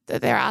barriers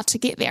that there are to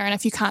get there. And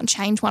if you can't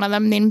change one of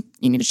them, then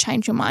you need to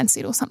change your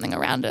mindset or something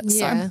around it.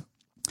 Yeah. So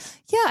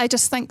yeah, I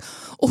just think,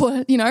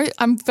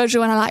 I'm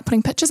visual and I like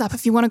putting pictures up.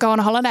 If you want to go on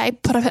a holiday,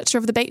 put a picture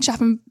of the beach up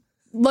and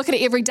look at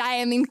it every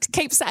day and then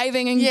keep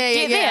saving and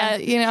get there,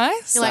 You're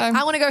like,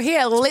 I want to go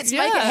here. Let's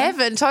make it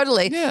happen.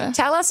 Totally. Yeah.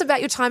 Tell us about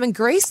your time in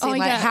Greece then.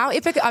 How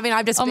epic. I mean,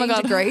 I've just been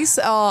to Greece.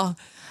 Oh,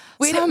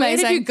 where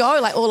did you go?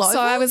 Like all over?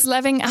 So I was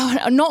living,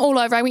 not all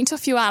over. I went to a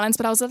few islands,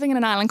 but I was living in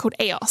an island called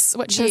Eos,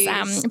 which is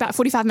about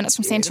 45 minutes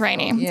from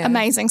Santorini. Yeah.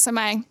 Amazing. So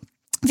my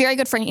very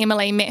good friend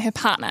Emily met her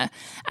partner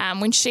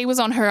when she was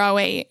on her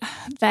OE.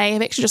 They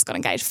have actually just got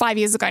engaged 5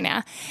 years ago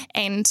now.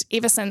 And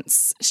ever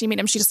since she met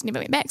him, she just never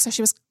went back. So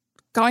she was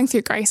going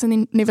through Greece and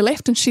then never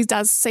left, and she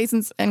does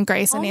seasons in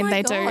Greece and then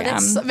they do.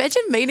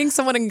 Imagine meeting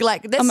someone in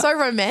that's so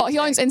romantic.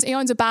 He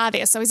owns a bar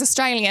there, so he's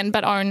Australian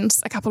but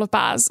owns a couple of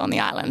bars on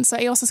the island. So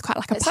Eos is quite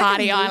like a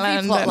party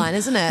island. Plotline,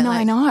 isn't it? No,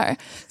 I know.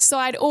 So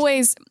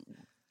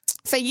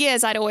for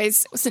years,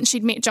 since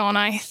she'd met John,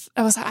 I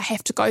was like, I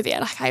have to go there.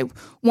 Like, I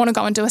want to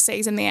go and do a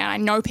season there. I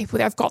know people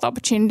there. I've got the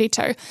opportunity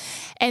to.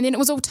 And then it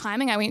was all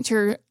timing. I went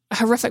through a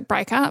horrific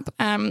breakup.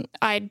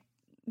 I'd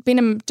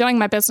been doing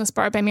my business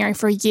Borrowed by Mary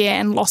for a year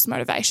and lost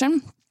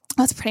motivation.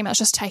 I was pretty much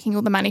just taking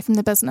all the money from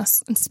the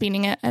business and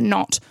spending it and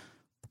not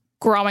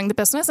growing the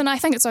business. And I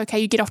think it's okay.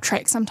 You get off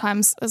track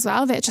sometimes as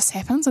well. That just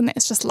happens and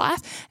that's just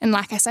life. And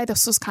like I say,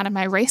 this was kind of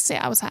my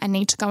reset. I was like, I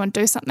need to go and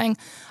do something.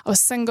 I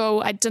was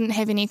single. I didn't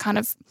have any kind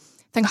of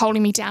thing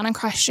holding me down in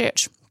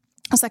Christchurch.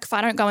 I was like, if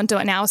I don't go and do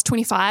it now, I was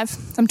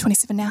 25. I'm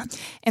 27 now.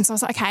 And so I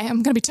was like, okay,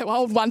 I'm going to be too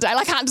old one day.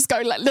 Like, I can't just go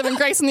live in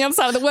Greece on the other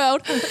side of the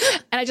world.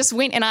 And I just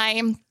went and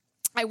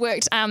I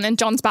worked in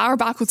John's bar, a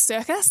bar called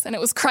Circus, and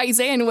it was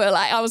crazy. And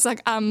I was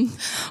like,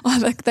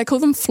 they call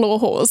them floor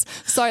whores.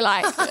 So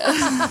like,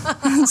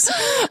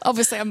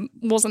 obviously I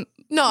wasn't.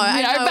 No,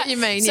 I know what you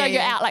mean. So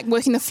you're out like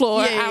working the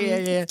floor,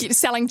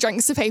 selling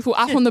drinks to people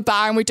up on the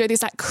bar, and we do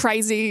these like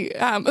crazy.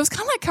 It was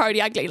kind of like Cody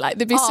Ugly. Like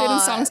there'd be certain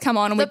songs come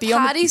on, and we'd be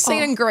on the party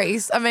scene in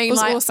Greece. I mean,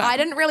 like awesome. I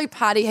didn't really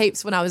party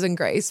heaps when I was in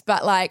Greece,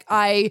 but like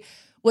I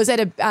was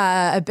at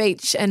a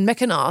beach in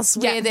Mykonos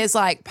where there's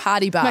like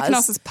party bars.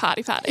 Mykonos is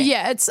party.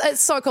 Yeah, it's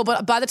so cool.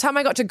 But by the time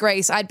I got to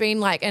Greece, I'd been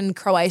like in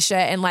Croatia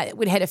and like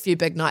we'd had a few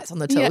big nights on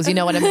the tools, you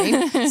know what I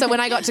mean? So when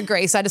I got to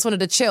Greece, I just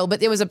wanted to chill. But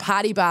there was a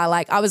party bar,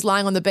 like I was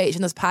lying on the beach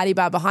and this party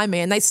bar behind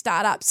me and they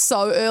start up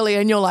so early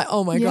and you're like,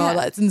 oh my God,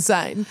 that's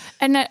insane.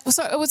 And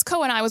so it was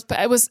cool and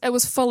it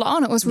was full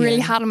on. It was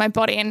really hard on my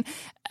body. And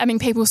I mean,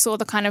 people saw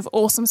the kind of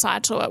awesome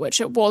side to it,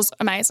 which it was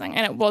amazing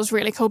and it was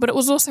really cool, but it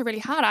was also really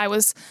hard. I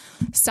was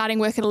starting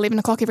work at 11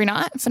 o'clock every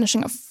night,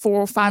 finishing at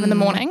 4 or 5 in the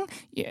morning.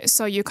 Yeah,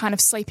 so you're kind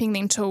of sleeping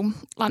then till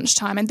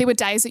lunchtime. And there were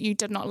days that you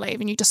did not leave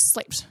and you just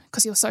slept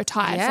because you're so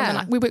tired.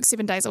 From we work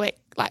 7 days a week.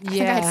 Like I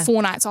think I had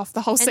 4 nights off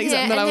the whole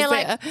season that I was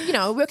there. Like, you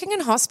know, working in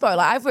hospo,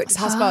 like I've worked in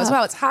hospo as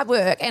well. It's hard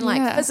work and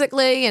like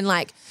physically and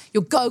like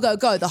you'll go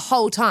the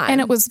whole time.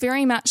 And it was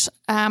very much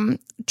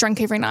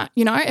drink every night,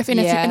 you know, if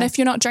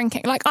you're not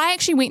drinking. Like I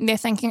actually went there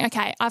thinking,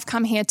 okay, I've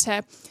come here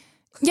to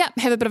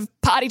have a bit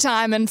of party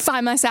time and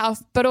find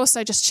myself, but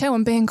also just chill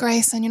and be in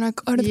Greece and, you know,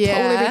 go to the pool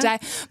every day.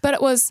 But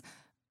it was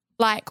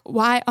like,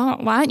 why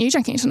aren't you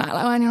drinking tonight?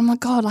 Like, and I'm like,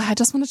 God, like I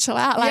just want to chill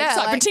out. Like,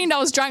 so I pretend I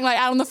was drunk, like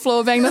out on the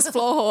floor being this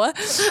floor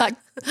whore, like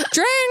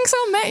drinks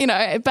on me, you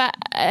know. But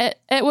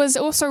it was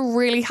also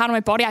really hard on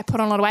my body. I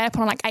put on a lot of weight. I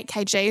put on like 8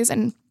 kgs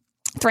in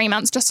 3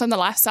 months just on the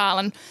lifestyle,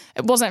 and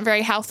it wasn't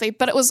very healthy,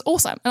 but it was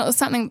awesome. And it was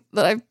something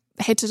that I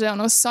had to do and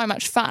it was so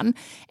much fun.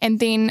 And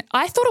then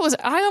I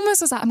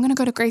almost was like, I'm going to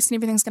go to Greece and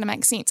everything's going to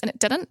make sense. And it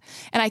didn't.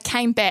 And I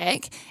came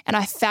back and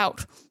I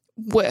felt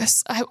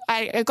worse.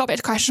 I got back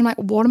to Christchurch. I'm like,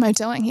 what am I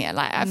doing here?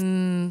 Like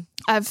I'm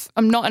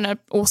not in an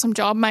awesome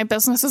job. My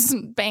business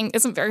isn't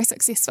very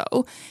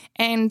successful.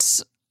 And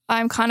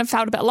I'm kind of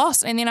felt a bit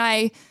lost. And then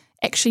I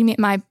actually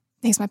met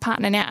he's my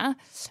partner now,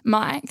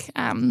 Mike,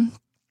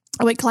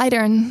 a week later,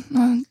 and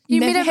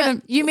you met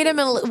him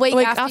a week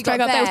after you got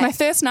back. That was my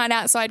first night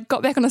out, so I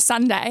got back on a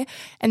Sunday,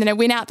 and then I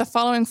went out the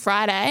following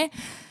Friday. I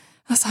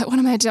was like, what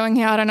am I doing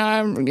here? I don't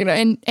know, you know,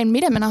 and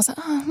met him, and I was like,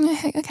 oh,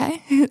 yeah,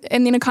 okay.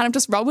 And then I kind of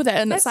just rolled with it,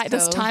 and that's it's like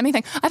this timing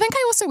thing. I think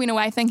I also went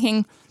away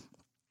thinking,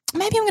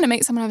 maybe I'm going to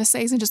meet someone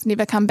overseas and just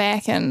never come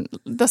back, and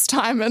this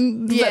time,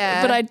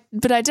 but I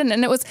didn't,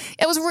 and it was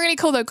really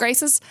cool though.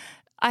 Greece is,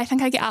 I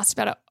think I get asked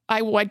about it.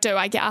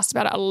 I get asked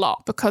about it a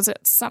lot because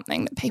it's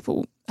something that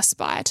people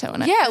aspire to,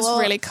 and it's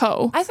really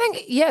cool. I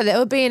think, that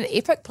would be an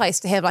epic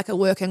place to have like a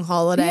working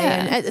holiday,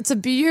 and it's a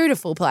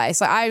beautiful place.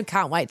 Like I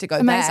can't wait to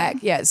go back.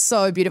 Yeah, it's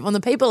so beautiful, and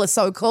the people are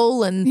so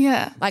cool, and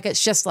like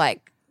it's just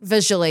like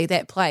visually,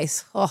 that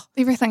place. Oh,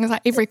 everything is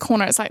like every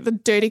corner. It's like the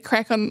dirty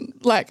crack on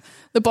like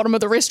the bottom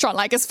of the restaurant.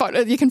 Like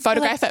you can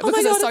photograph it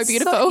because it's so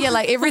beautiful.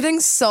 like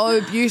everything's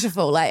so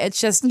beautiful. Like it's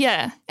just,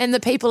 and the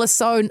people are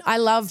so, I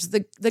loved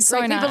the So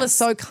Greek people nice. are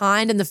so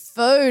kind, and the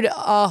food,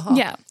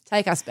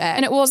 take us back.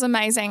 And it was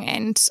amazing.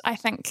 And I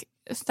think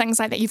things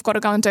like that, you've got to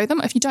go and do them.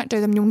 If you don't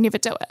do them, you'll never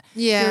do it.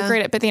 Yeah. You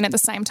regret it. But then at the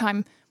same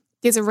time,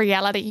 there's a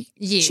reality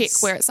check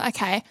where it's,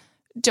 okay,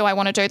 do I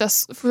want to do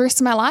this for the rest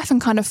of my life and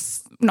kind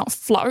of not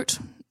float?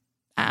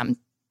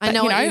 I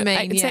know what you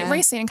mean. It's that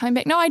reset and coming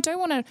back. No, I do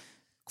want to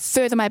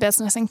further my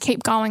business and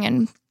keep going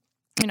and,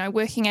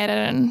 working at it.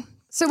 And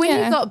so when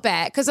you got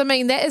back, because I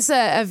mean, that is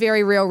a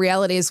very real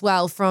reality as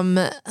well from,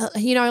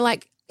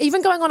 like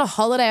even going on a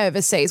holiday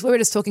overseas, we were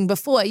just talking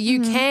before,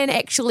 you can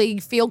actually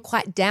feel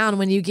quite down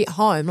when you get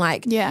home.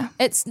 Like,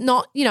 it's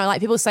not,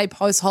 like people say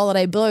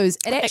post-holiday blues.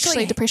 It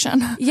actually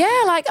depression.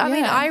 Yeah, like, I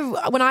mean,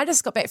 when I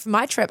just got back from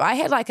my trip, I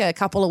had like a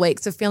couple of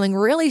weeks of feeling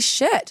really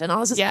shit. And I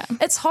was just,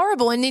 it's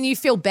horrible. And then you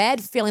feel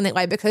bad feeling that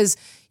way because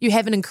you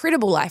have an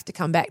incredible life to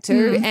come back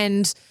to.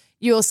 And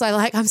you also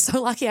like, I'm so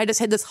lucky I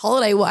just had this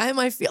holiday. Why am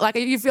I feel like,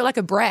 you feel like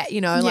a brat,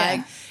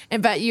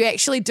 but you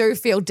actually do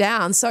feel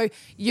down. So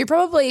you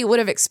probably would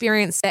have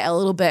experienced that a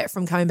little bit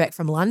from coming back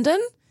from London,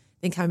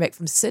 then coming back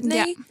from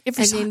Sydney, and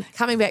then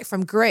coming back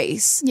from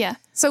Greece. Yeah.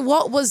 So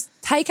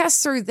take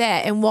us through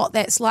that and what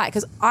that's like,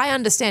 because I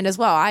understand as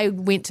well. I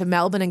went to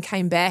Melbourne and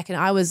came back and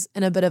I was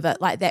in a bit of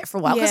it like that for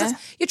a while because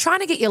you're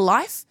trying to get your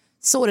life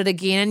sorted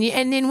again.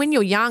 And then when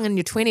you're young in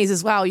your 20s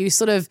as well, you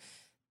sort of,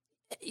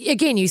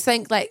 again, you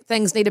think like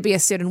things need to be a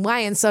certain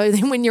way. And so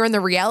then when you're in the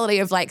reality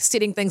of like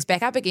setting things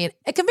back up again,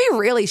 it can be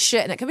really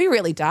shit and it can be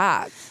really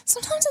dark.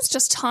 Sometimes it's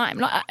just time.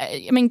 Like,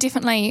 I mean,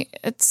 definitely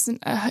it's,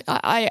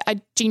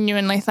 I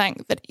genuinely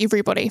think that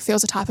everybody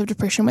feels a type of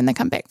depression when they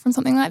come back from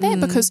something like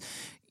that because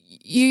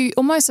you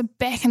almost are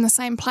back in the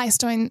same place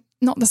doing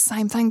not the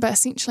same thing, but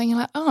essentially you're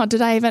like, oh,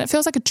 did I even, it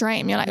feels like a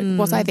dream. You're like,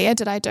 was I there?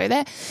 Did I do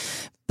that?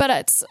 But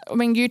it's, I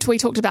mean, we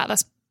talked about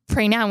this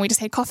pre-now and we just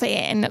had coffee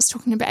and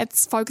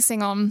it's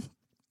focusing on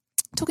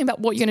talking about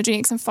what you're going to do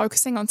next and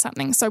focusing on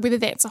something. So whether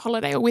that's a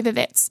holiday or whether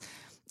that's,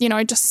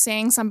 just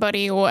seeing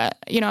somebody or,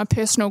 a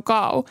personal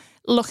goal,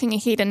 looking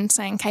ahead and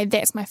saying, okay,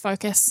 that's my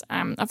focus.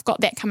 I've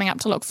got that coming up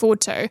to look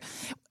forward to.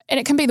 And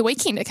it can be the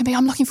weekend. It can be,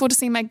 I'm looking forward to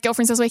seeing my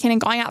girlfriends this weekend and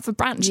going out for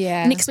brunch.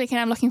 Yeah. Next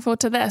weekend, I'm looking forward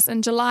to this.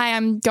 In July,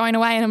 I'm going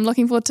away and I'm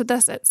looking forward to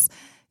this. It's,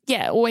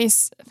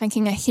 always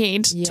thinking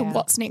ahead to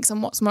what's next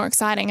and what's more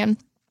exciting. And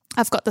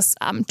I've got this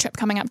trip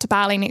coming up to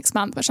Bali next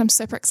month, which I'm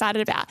super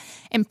excited about.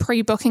 And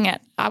pre-booking it,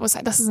 I was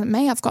like, this isn't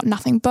me. I've got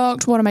nothing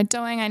booked. What am I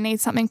doing? I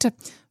need something to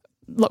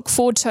look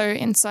forward to.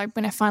 And so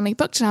when I finally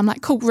booked it, I'm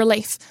like, cool,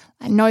 relief.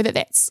 I know that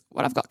that's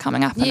what I've got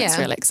coming up and it's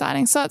really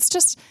exciting. So it's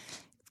just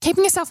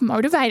keeping yourself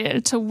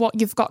motivated to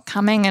what you've got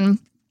coming and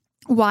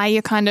why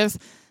you're kind of,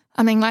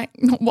 I mean, like,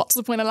 what's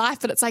the point of life?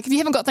 But it's like, if you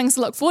haven't got things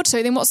to look forward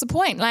to, then what's the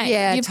point? Like,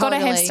 you've got to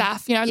have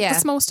stuff, the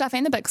small stuff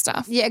and the big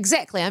stuff. Yeah,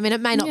 exactly. I mean,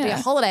 it may not be a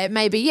holiday. It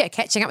may be,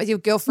 catching up with your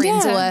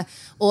girlfriends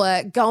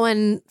or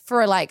going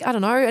for like, I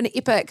don't know, an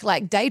epic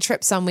like day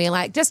trip somewhere,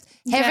 like just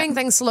having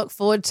things to look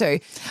forward to.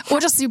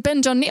 Or just you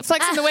binge on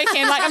Netflix in the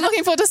weekend. Like, I'm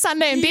looking forward to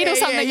Sunday in bed or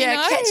something,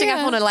 catching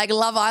up on it, like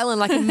Love Island,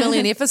 like a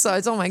million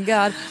episodes. Oh my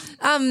God.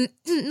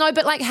 No,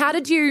 but like, how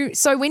did you,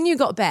 so when you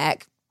got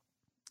back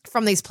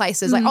from these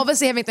places, like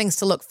obviously having things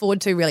to look forward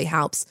to really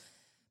helps,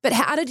 but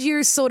how did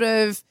you sort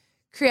of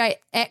create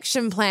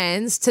action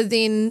plans to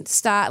then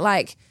start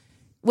like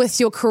with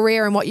your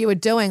career and what you were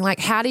doing? Like,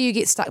 how do you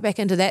get stuck back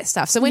into that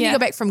stuff? So when you go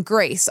back from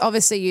Greece,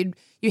 obviously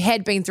you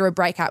had been through a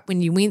breakup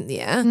when you went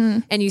there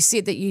and you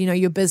said that,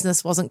 your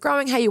business wasn't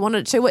growing how you wanted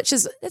it to, which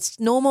is, it's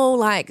normal.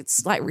 Like,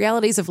 it's like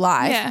realities of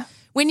life. Yeah.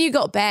 When you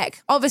got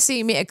back, obviously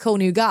you met a cool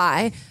new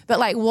guy, but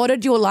like, what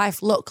did your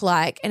life look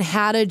like and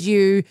how did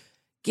you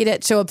get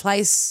it to a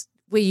place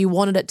where you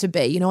wanted it to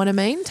be? You know what I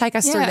mean? Take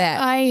us through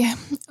that.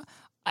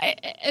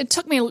 It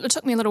took me a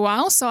little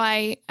while. So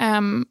I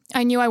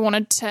knew I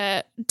wanted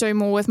to do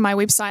more with my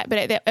website,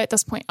 but at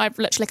this point, I've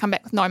literally come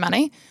back with no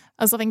money.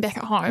 I was living back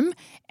at home,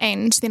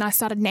 and then I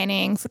started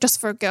nannying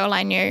for a girl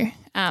I knew,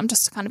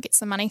 just to kind of get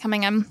some money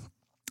coming in. I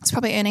was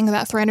probably earning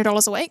about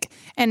 $300 a week,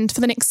 and for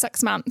the next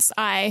 6 months,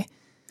 I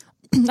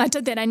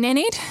did that. I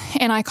nannied,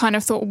 and I kind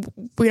of thought,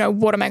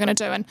 what am I going to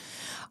do? And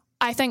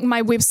I think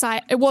my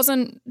website, it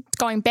wasn't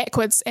going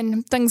backwards,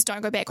 and things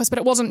don't go backwards, but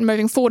it wasn't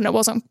moving forward and it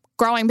wasn't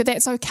growing, but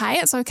that's okay.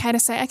 It's okay to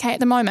say, okay,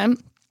 at the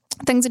moment,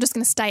 things are just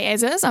going to stay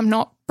as is. I'm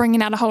not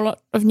bringing out a whole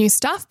lot of new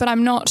stuff, but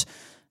I'm not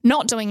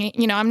doing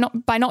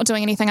it, by not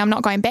doing anything, I'm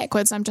not going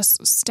backwards. I'm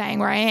just staying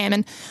where I am.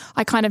 And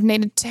I kind of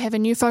needed to have a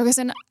new focus.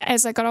 And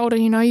as I got older,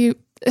 you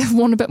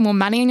want a bit more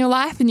money in your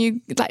life and you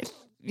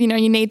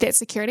need that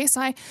security. So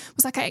I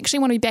was like, I actually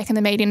want to be back in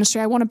the media industry.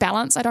 I want a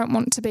balance. I don't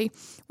want to be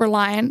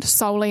reliant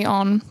solely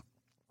on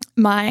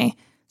my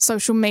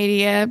social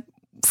media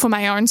for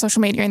my own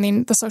social media and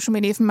then the social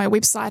media for my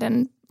website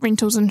and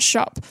rentals and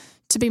shop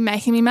to be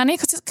making me money,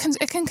 because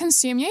it can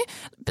consume you.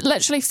 But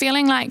literally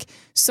feeling like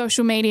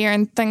social media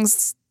and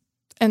things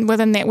and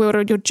within that world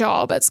of your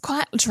job, it's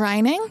quite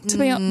draining to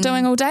be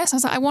doing all day. So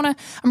I was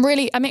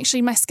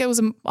like, my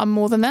skills are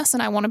more than this,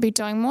 and I want to be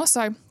doing more.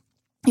 So,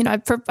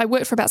 I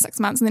worked for about 6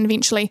 months, and then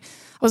eventually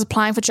I was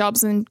applying for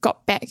jobs and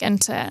got back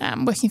into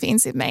working for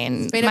NZME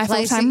and my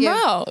full-time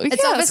role.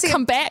 It's obviously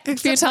come back a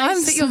few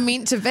times. That you're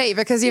meant to be,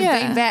 because you've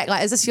been back.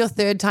 Like, is this your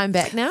third time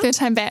back now? Third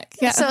time back,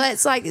 yeah. So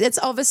it's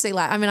obviously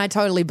like, I mean, I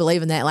totally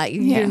believe in that. Like,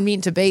 you're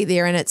meant to be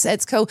there, and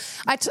it's cool.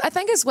 I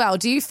think as well,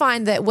 do you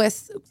find that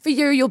for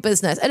you, your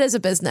business, it is a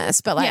business,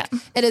 but like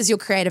it is your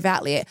creative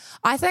outlet.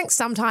 I think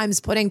sometimes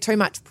putting too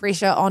much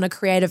pressure on a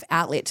creative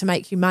outlet to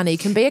make you money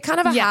can be a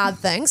kind of a hard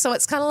thing. So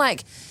it's kind of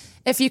like,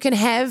 if you can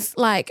have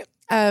like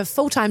a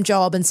full-time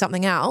job and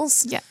something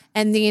else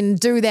and then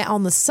do that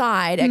on the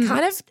side,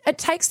 it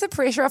takes the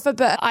pressure off a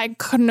bit. I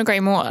couldn't agree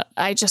more.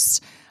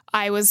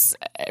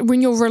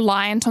 When you're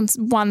reliant on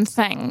one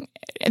thing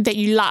that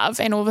you love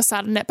and all of a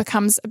sudden it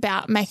becomes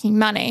about making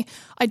money,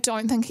 I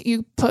don't think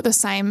you put the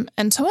same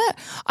into it.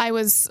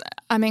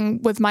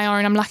 With my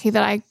own, I'm lucky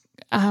that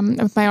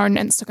with my own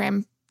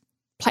Instagram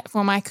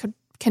platform, I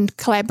can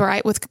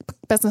collaborate with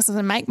businesses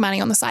and make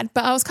money on the side.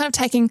 But I was kind of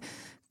taking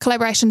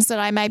collaborations that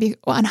I maybe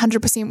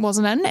 100%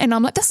 wasn't in, and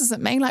I'm like, this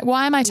isn't me. Like,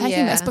 why am I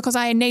taking this? Because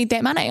I need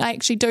that money. I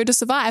actually do to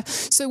survive.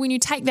 So when you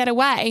take that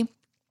away,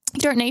 you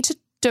don't need to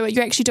do it.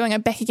 You're actually doing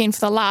it back again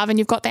for the love, and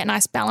you've got that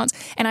nice balance.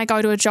 And I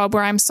go to a job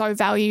where I'm so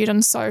valued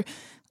and so,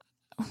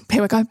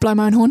 here we go, blow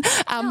my own horn,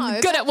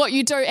 good at what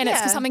you do, and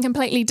it's something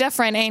completely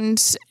different,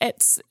 and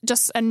it's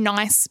just a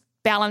nice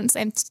balance.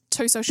 And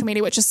to social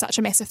media, which is such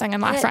a massive thing in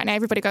life right now,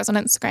 everybody goes on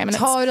Instagram and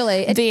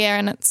it's there,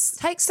 and it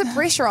takes the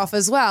pressure off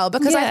as well,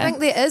 because I think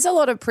there is a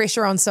lot of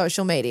pressure on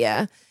social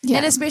media,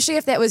 and especially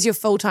if that was your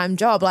full-time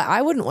job, like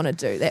I wouldn't want to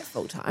do that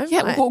full-time.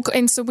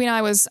 And so when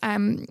I was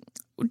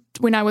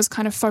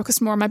kind of focused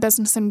more on my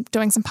business and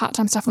doing some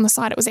part-time stuff on the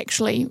side, it was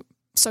actually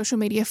social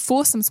media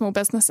for some small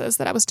businesses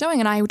that I was doing,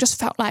 and I just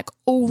felt like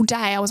all day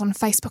I was on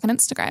Facebook and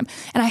Instagram,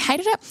 and I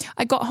hated it.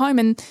 I got home,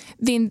 and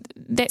then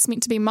that's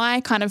meant to be my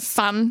kind of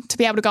fun, to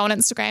be able to go on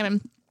Instagram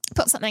and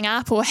put something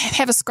up or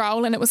have a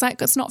scroll, and it was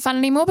like, it's not fun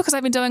anymore because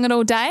I've been doing it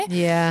all day.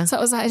 Yeah. So it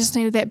was like, I just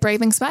needed that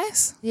breathing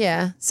space.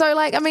 Yeah. So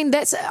like, I mean,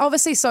 that's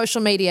obviously,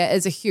 social media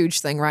is a huge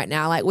thing right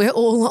now. Like, we're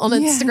all on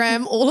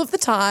Instagram all of the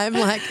time.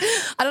 Like,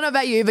 I don't know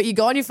about you, but you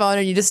go on your phone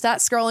and you just start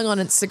scrolling on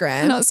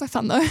Instagram. No, it's so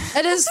fun though.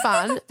 It is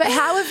fun. But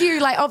how have you,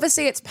 like,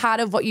 obviously it's part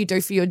of what you do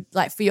for your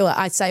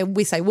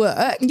we say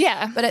work.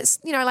 Yeah. But it's,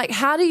 like,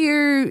 how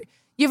do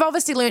you've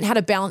obviously learned how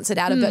to balance it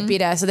out a bit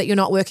better so that you're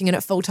not working in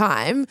it full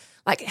time.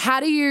 Like, how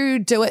do you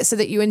do it so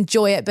that you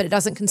enjoy it but it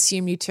doesn't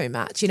consume you too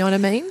much? You know what I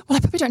mean? Well, I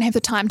probably don't have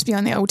the time to be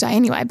on there all day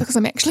anyway because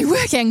I'm actually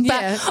working.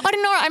 But I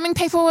don't know. I mean,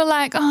 people were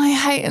like, oh, I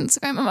hate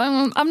Instagram.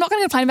 I'm not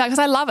going to complain about it because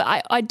I love it.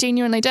 I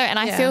genuinely do. And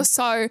I feel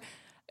so,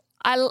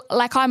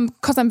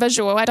 because I'm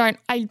visual,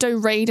 I do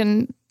read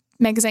in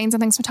magazines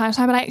and things from time to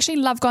time, but I actually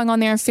love going on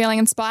there and feeling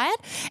inspired.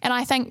 And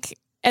I think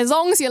as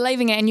long as you're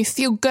leaving it and you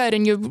feel good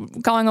and you're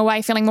going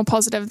away feeling more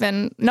positive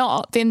than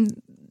not, then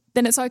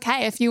it's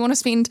okay. If you want to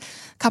spend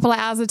a couple of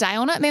hours a day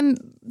on it, then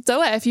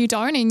do it. If you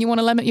don't and you want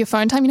to limit your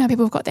phone time,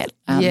 people have got that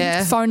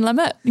phone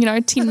limit,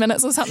 10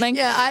 minutes or something,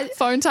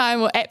 phone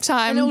time or app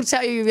time. And it'll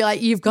tell you,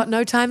 like, you've got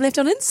no time left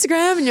on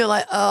Instagram, and you're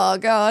like, oh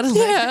God.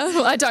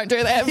 Well, I don't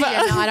do that.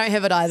 But no, I don't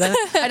have it either.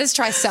 I just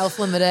try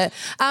self-limit it.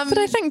 But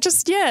I think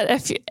just,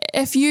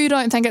 if you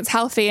don't think it's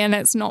healthy and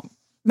it's not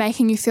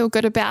making you feel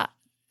good about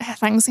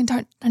things,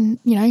 then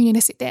you need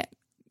to set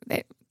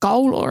that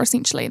goal, or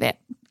essentially that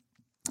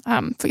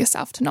for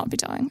yourself to not be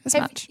doing as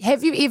much.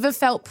 Have you ever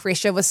felt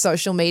pressure with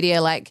social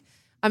media? Like,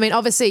 I mean,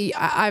 obviously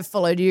I've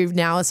followed you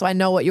now, so I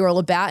know what you're all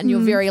about, and you're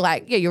very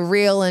you're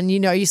real, and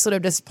you sort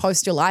of just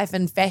post your life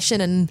and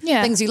fashion and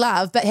things you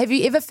love. But have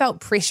you ever felt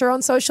pressure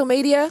on social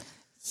media?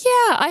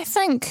 Yeah, I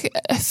think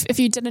if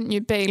you didn't,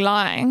 you'd be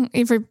lying.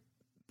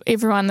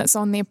 Everyone that's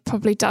on there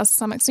probably does to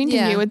some extent,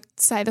 and you would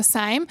say the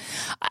same.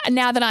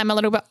 Now that I'm a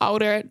little bit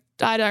older,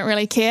 I don't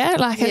really care.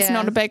 Like, it's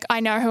not I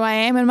know who I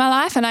am in my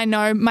life, and I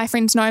know my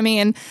friends know me,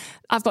 and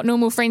I've got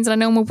normal friends and a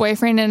normal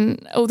boyfriend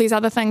and all these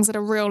other things that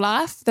are real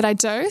life that I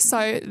do.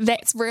 So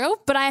that's real.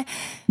 But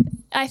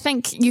I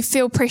think you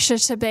feel pressure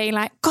to be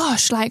like,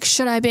 gosh, like,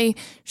 should I be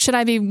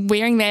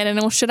wearing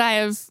that, or should I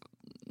have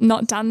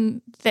not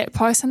done that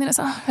post? And then it's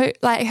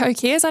who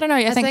cares? I don't know.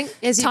 I think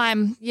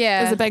time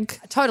is a big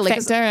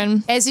factor.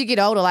 And as you get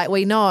older, like,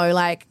 we know,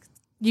 like,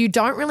 you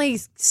don't really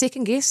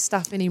second guess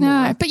stuff anymore.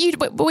 No,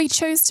 but we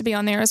choose to be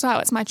on there as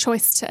well. It's my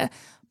choice to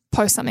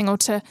post something or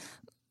to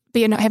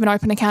have an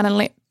open account and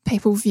let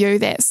people view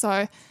that.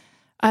 So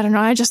I don't know.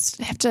 I just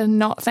have to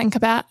not think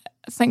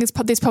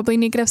there's probably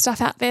negative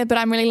stuff out there, but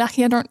I'm really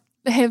lucky I don't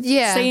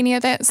see any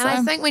of that. So. And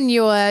I think when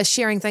you're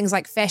sharing things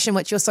like fashion,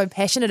 which you're so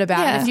passionate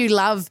about, and if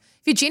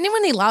you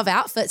genuinely love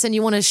outfits and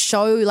you want to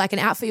show like an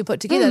outfit you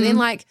put together, then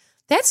like,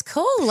 that's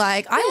cool.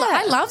 Like,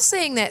 I love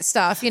seeing that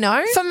stuff, For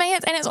me,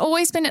 it's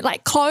always been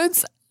like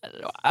clothes.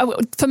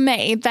 For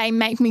me, they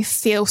make me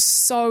feel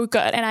so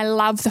good, and I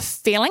love the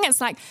feeling.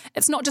 It's like,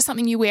 it's not just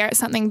something you wear, it's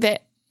something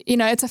that,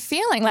 it's a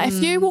feeling. Like,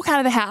 if you walk out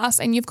of the house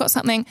and you've got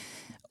something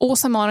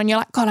awesome on and you're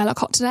like, God, I look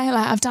hot today.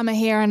 Like I've done my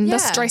hair and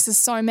this dress is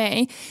so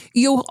me.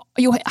 You'll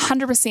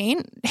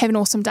 100% have an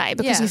awesome day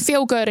because you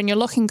feel good and you're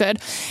looking good.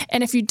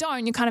 And if you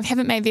don't, you kind of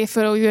haven't made the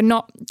effort or you're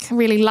not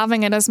really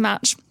loving it as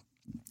much.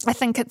 I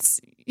think it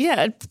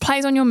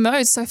plays on your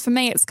mood. So for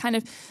me, it's kind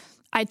of,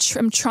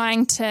 I'm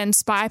trying to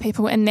inspire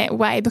people in that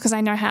way because I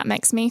know how it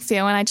makes me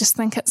feel. And I just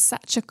think it's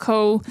such a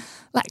cool,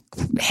 like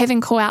having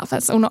cool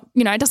outfits or not,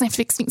 it doesn't have to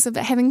be expensive,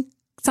 but having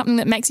something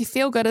that makes you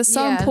feel good is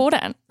so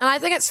important. And I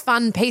think it's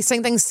fun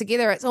piecing things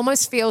together. It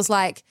almost feels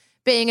like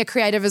being a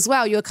creative as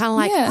well. You're kind of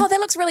like, oh, that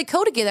looks really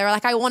cool together.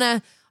 Like I want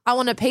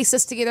to piece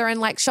this together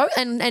and like show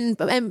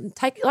and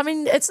take. I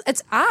mean, it's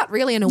art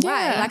really in a way.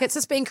 Like it's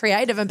just being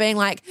creative and being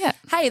like,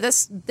 hey,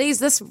 this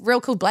real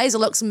cool blazer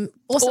looks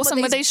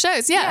awesome with these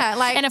shoes. Yeah.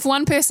 Like, and if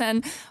one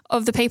person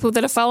of the people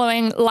that are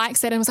following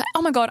likes it and was like,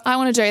 oh my God, I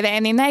want to do that,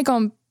 and then they go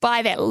and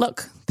buy that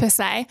look per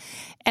se,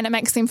 and it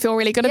makes them feel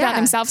really good about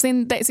themselves,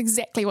 then that's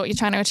exactly what you're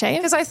trying to achieve.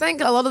 Because I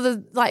think a lot of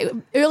the like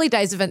early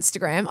days of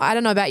Instagram, I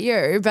don't know about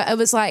you, but it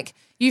was like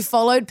you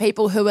followed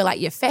people who were like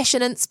your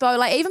fashion inspo.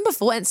 Like even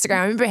before Instagram,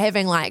 I remember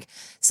having like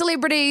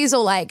celebrities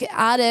or like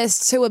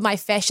artists who were my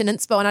fashion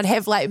inspo, and I'd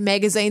have like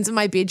magazines in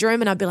my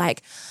bedroom and I'd be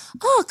like,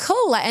 oh,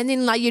 cool. Like, and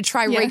then like you'd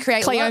try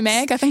recreate Cleo looks.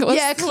 Mag, I think it was.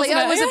 Yeah,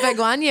 Cleo was a big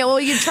one. Yeah,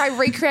 well, you'd try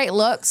recreate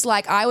looks.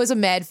 Like I was a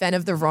mad fan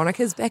of the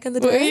Veronicas back in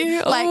the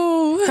day.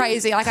 Like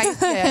crazy. Like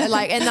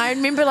and I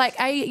remember like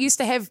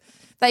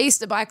they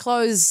used to buy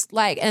clothes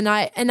like, and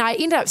I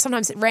ended up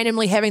sometimes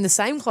randomly having the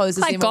same clothes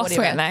as like them. goth,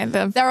 weren't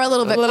they? They were a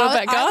little bit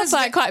goth,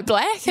 like quite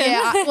black.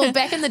 Yeah, well,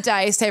 back in the day,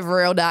 I used to have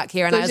real dark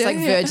hair, and I was like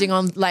verging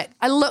on like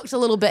I looked a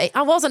little bit.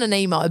 I wasn't an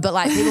emo, but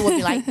like people would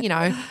be like,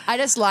 I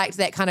just liked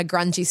that kind of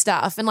grungy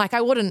stuff, and like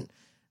I wouldn't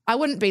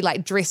be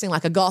like dressing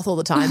like a goth all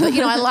the time, but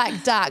I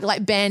like dark,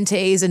 like band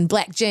tees and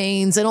black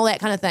jeans and all that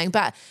kind of thing.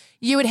 But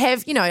you would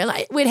have,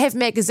 like we'd have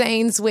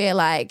magazines where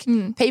like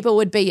people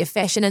would be your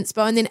fashion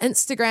inspo, and then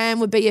Instagram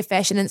would be your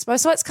fashion inspo.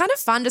 So it's kind of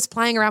fun just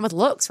playing around with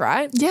looks,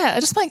 right? Yeah,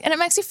 and it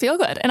makes you feel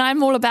good. And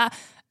I'm all about,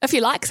 if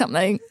you like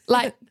something,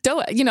 like do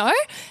it, Yeah.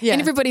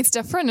 And everybody's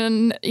different.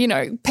 And,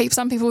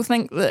 some people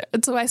think that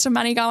it's a waste of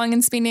money going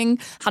and spending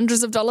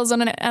hundreds of dollars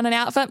on an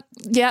outfit.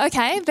 Yeah,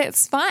 okay,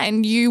 that's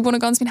fine. You want to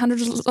go and spend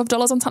hundreds of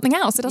dollars on something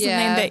else. It doesn't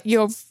mean that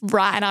you're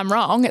right and I'm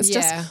wrong. It's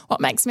just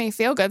what makes me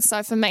feel good.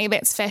 So for me,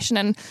 that's fashion,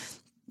 and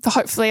for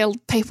hopefully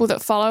people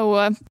that follow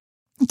or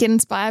get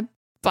inspired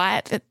by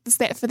it, it's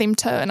that for them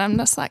too. And I'm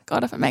just like,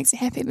 God, if it makes you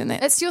happy, then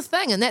it's your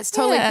thing, and that's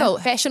totally cool.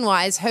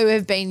 Fashion-wise, who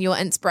have been your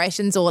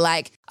inspirations or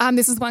like?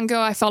 This is one girl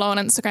I follow on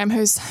Instagram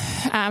who's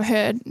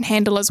her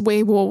handle is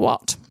We Wore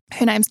What.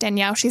 Her name's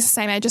Danielle. She's the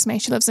same age as me.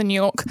 She lives in New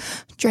York.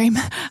 Dream.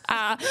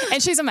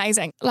 And she's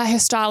amazing. Like her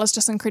style is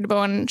just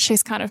incredible, and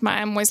she's kind of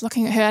I'm always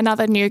looking at her.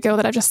 Another new girl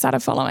that I've just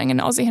started following in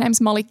Aussie, her name's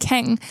Molly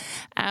King.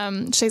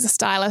 She's a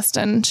stylist,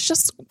 and she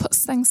just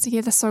puts things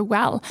together so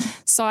well.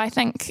 So I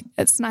think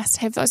it's nice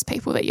to have those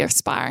people that you're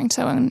aspiring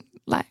to, and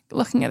like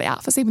looking at the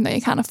outfits, even though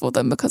you can't afford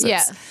them because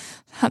it's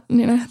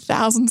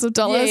thousands of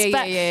dollars.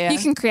 But you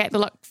can create the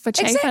look for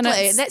cheap.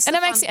 Exactly. And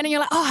it makes you, and you're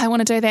like, oh, I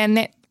want to do that, and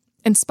that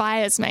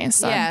inspires me.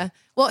 So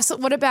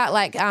what about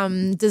like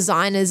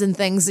designers and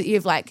things that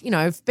you've like,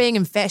 being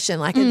in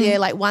fashion, like are there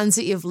like ones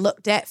that you've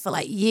looked at for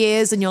like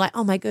years and you're like,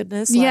 oh my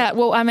goodness? Like, yeah,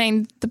 well, I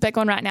mean, the big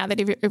one right now that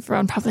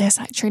everyone probably is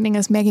like trending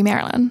is Maggie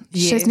Marilyn.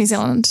 Yes. She's New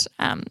Zealand,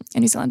 a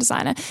New Zealand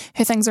designer.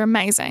 Her things are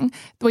amazing.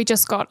 We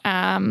just got,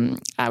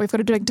 we've got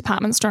a big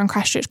department store in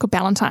Christchurch called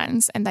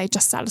Ballantyne's, and they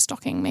just started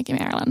stocking Maggie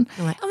Marilyn.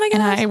 I'm like, oh my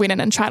goodness. And I went in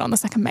and tried on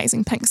this like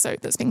amazing pink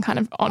suit that's been kind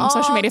of on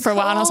social media for a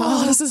while, and I was like,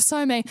 oh, this is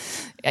so me.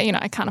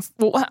 I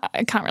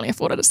can't really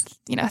afford it. It's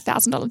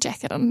 $1,000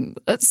 jacket, and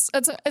it's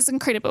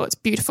incredible. It's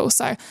beautiful.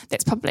 So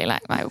that's probably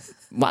like my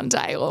one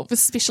day or a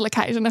special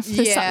occasion if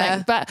there's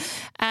something. But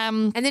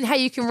and then how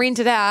you can rent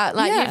it out.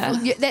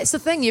 Like that's the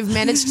thing. You've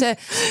managed to.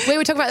 We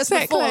were talking about this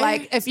before.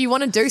 Like if you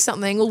want to do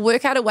something, we'll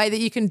work out a way that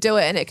you can do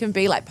it, and it can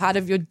be like part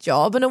of your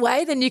job in a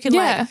way. Then you can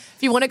like if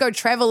you want to go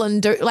travel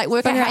and do like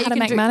work out how you can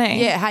make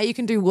money. Yeah, how you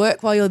can do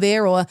work while you're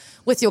there, or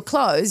with your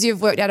clothes,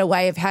 you've worked out a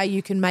way of how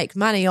you can make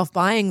money off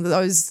buying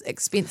those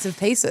expensive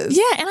pieces.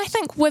 Yeah, and I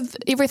think with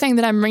everything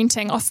that I'm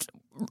renting off.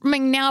 I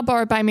mean, now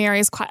Borrowed by Mary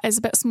is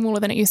a bit smaller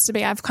than it used to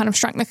be. I've kind of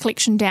shrunk the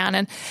collection down,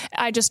 and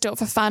I just do it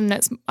for fun.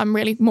 I'm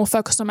really more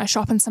focused on my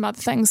shop and some other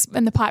things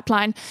in the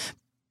pipeline.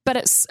 But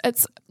it's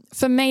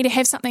for me to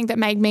have something that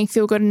made me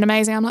feel good and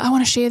amazing. I'm like, I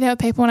want to share that with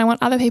people, and I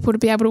want other people to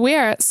be able to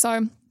wear it.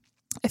 So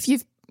if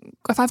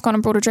I've gone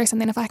and bought a dress,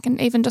 and then if I can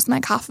even just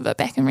make half of it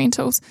back in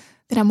rentals,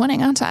 then I'm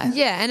winning, aren't I?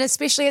 Yeah, and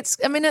especially it's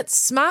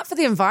smart for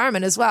the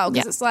environment as well,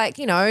 because it's like,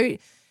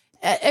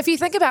 if you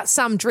think about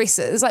some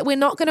dresses, like we're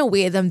not going to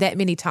wear them that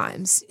many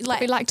times.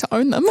 Like we like to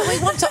own them. We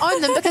want to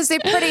own them because they're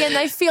pretty and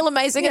they feel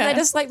amazing and they're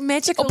just like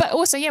magical. But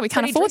also, we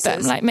can't afford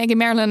them. Like Maggie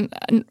Marilyn,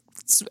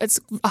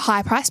 it's a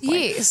high price point.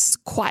 Yes. It's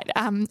quite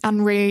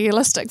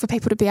unrealistic for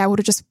people to be able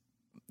to just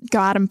go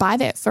out and buy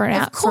that for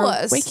for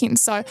a weekend.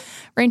 So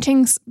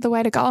renting's the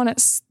way to go, and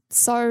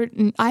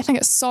I think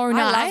it's so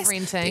nice. I love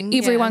renting.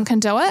 Everyone can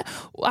do it.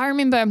 I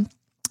remember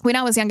when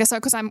I was younger, so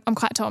because I'm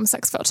quite tall, I'm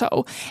 6 foot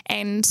tall,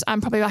 and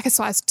I'm probably like a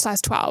size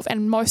 12.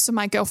 And most of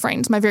my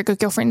girlfriends, my very good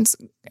girlfriends,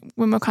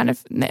 when we're kind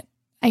of in that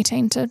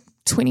 18 to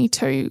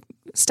 22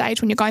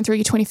 stage, when you're going through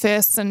your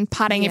 21st and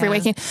partying every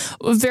weekend,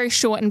 were very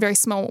short and very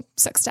small,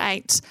 6 to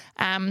 8.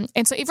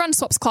 And so everyone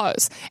swaps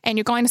clothes, and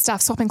you're going to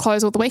stuff swapping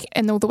clothes all the week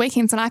and all the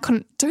weekends. And I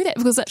couldn't do that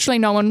because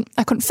literally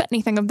I couldn't fit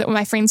anything that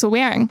my friends were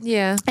wearing.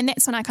 Yeah. And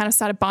that's when I kind of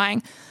started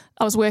buying.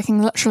 I was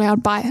working, literally I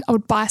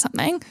would buy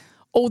something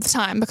all the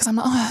time because I'm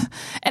like, oh.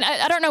 And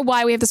I don't know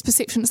why we have this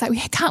perception. It's like we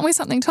can't wear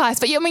something twice.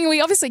 But I mean, we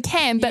obviously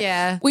can.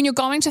 But when you're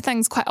going to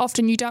things quite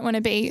often, you don't want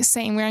to be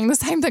seen wearing the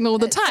same thing all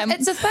the time.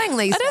 It's a thing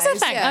these days. It is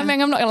a thing. Yeah. I mean,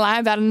 I'm not going to lie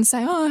about it and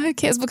say, oh, who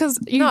cares? Because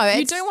you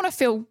do want to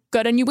feel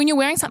good. And when you're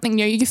wearing something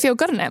new, you feel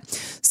good in it.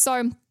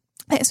 So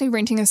that's why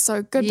renting is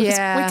so good because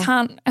we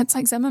can't. It's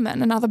like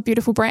Zimmerman, another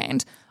beautiful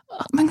brand.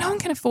 I mean, no one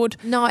can afford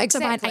to buy an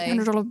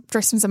 $800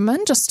 dress from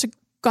Zimmerman just to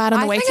go out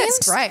on the weekends. I think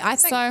it's great. I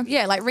think,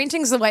 like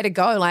renting's the way to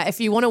go. Like if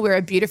you want to wear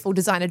a beautiful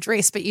designer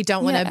dress, but you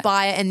don't want to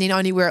buy it and then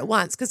only wear it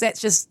once, because it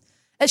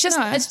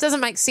doesn't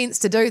make sense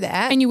to do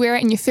that. And you wear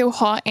it and you feel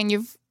hot and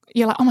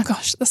you're like, oh my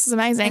gosh, this is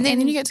amazing. And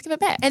then you get to give it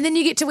back. And then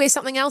you get to wear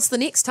something else the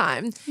next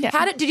time. Yeah.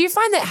 Did you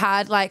find that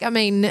hard? Like, I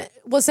mean,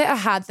 was that a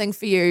hard thing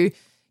for you?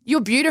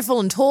 You're beautiful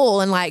and tall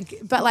and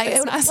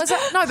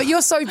but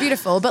you're so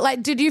beautiful. But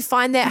like, did you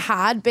find that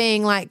hard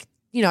being like,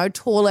 you know,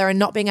 taller and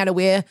not being able to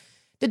wear?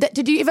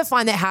 Did you ever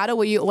find that hard, or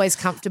were you always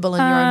comfortable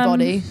in your own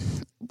body?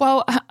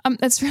 Well,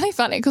 it's really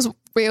funny because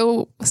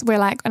we're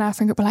like, in our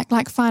friend group, we're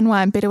like fine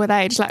wine, better with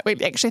age. Like we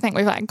actually think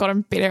we've like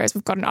gotten better as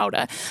we've gotten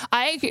older.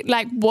 I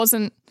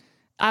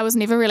was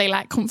never really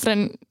like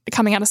confident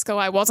coming out of school.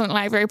 I wasn't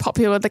like very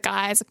popular with the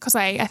guys because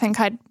I think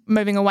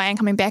moving away and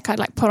coming back, I'd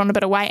like put on a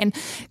bit of weight. And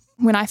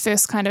when I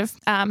first kind of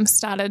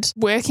started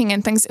working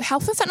and things,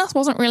 health and fitness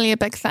wasn't really a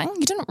big thing.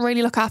 You didn't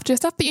really look after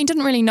yourself, but you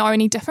didn't really know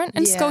any different.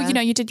 In school, you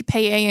know, you did your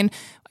PE and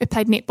I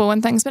played netball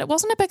and things, but it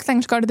wasn't a big thing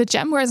to go to the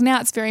gym, whereas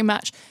now it's very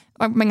much,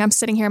 I mean, I'm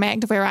sitting here in my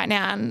activewear right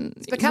now and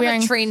it's become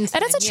a trend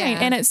thing. It is a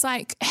trend and it's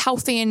like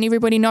healthy and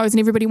everybody knows and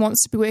everybody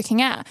wants to be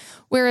working out,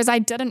 whereas I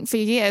didn't for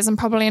years and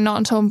probably not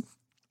until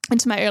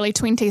into my early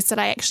 20s did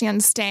I actually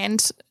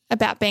understand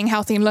about being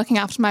healthy and looking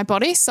after my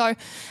body. So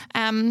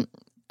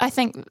I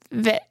think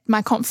that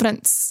my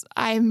confidence,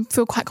 I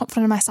feel quite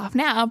confident in myself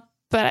now,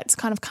 but it's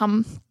kind of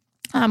come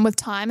with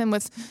time and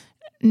with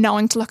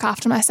knowing to look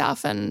after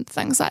myself and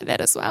things like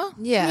that as well.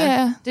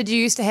 Yeah. Did you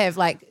used to have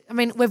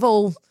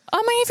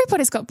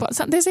everybody's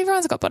got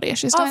everyone's got body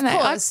issues, don't they?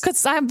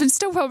 Because I'm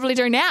still probably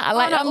doing now.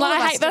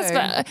 I hate this,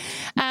 but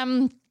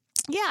I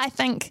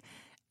think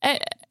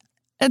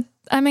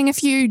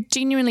if you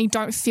genuinely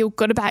don't feel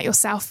good about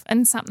yourself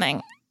in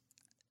something,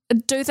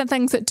 do the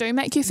things that do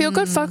make you feel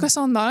good. Focus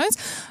on those.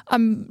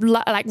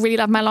 Really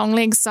love my long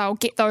legs, so I'll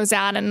get those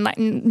out and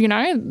be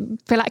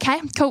like, okay,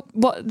 cool.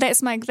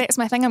 That's my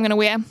thing. I'm going to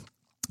wear,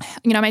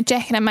 my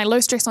jacket and my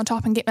loose dress on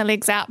top and get my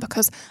legs out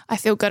because I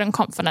feel good and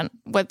confident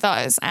with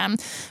those.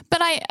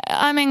 But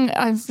I'm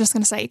just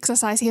going to say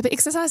exercise here, but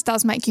exercise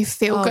does make you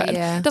feel good.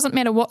 Yeah. It doesn't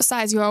matter what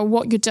size you are or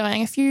what you're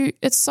doing.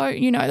 It's so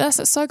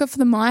good for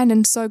the mind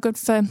and so good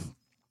for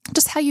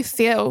just how you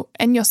feel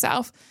in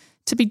yourself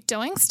to be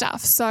doing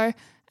stuff. So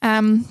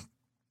I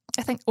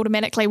think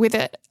automatically with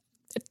it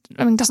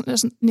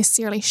doesn't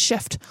necessarily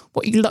shift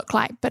what you look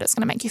like, but it's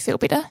going to make you feel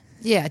better.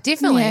 Yeah,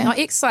 definitely. Yeah.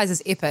 Exercise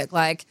is epic.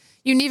 Like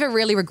you never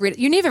really regret it.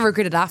 You never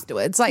regret it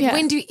afterwards. Like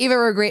when do you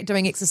ever regret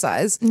doing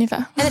exercise?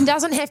 Never. And it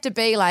doesn't have to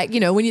be like,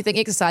 when you think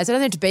exercise, it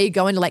doesn't have to be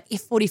going to like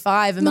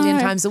F45 a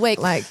million times a week.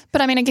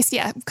 But I guess,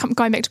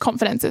 going back to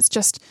confidence, it's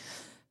just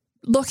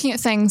looking at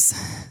things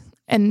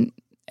in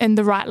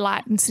the right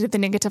light instead of the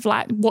negative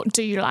light. What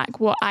do you like?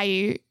 What are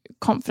you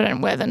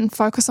confident with, and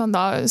focus on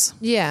those.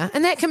 Yeah,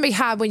 and that can be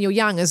hard when you're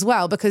young as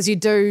well, because you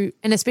do,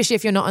 and especially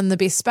if you're not in the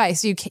best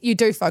space, you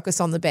do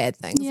focus on the bad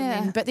things.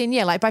 Yeah. But then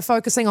by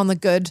focusing on the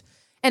good,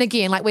 and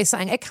again, like we're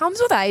saying, it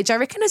comes with age. I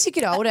reckon as you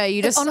get older,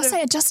 you just honestly,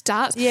 it just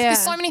starts. Yeah. There's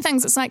so many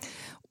things. It's like,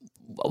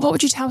 what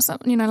would you tell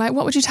someone?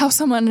 What would you tell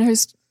someone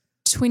who's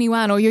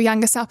 21 or your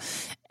younger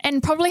self?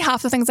 And probably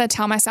half the things I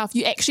tell myself,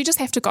 you actually just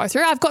have to go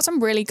through. I've got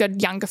some really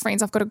good younger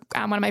friends. I've got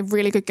one of my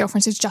really good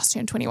girlfriends who's just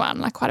turned 21,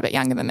 like quite a bit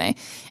younger than me.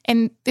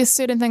 And there's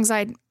certain things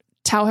I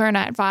tell her and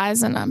I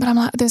advise, but I'm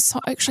like, there's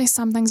actually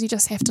some things you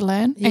just have to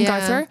learn and go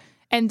through.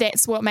 And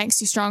that's what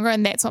makes you stronger,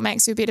 and that's what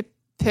makes you a better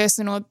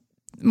person, or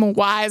more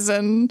wise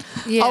and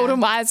older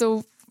and wise,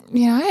 or,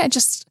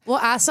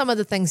 What are some of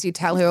the things you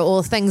tell her,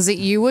 or things that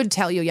you would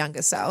tell your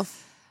younger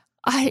self?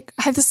 I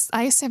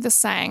used to have this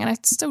saying, and I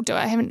still do.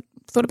 I haven't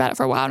thought about it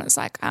for a while, and it's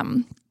like,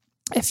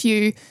 if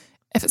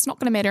it's not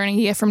going to matter in a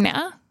year from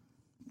now,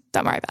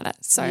 don't worry about it.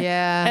 So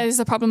is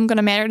the problem going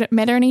to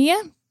matter in a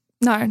year?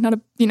 No, not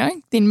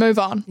then move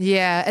on.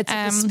 Yeah, it's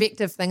a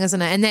perspective thing,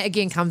 isn't it? And that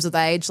again comes with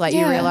age,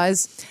 you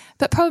realise.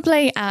 But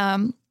probably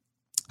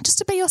just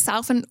to be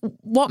yourself, and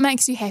what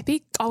makes you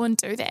happy, go and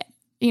do that.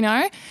 you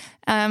know.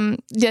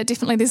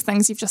 Definitely there's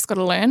things you've just got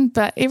to learn,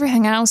 but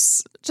everything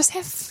else, just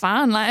have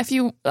fun. Like if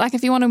you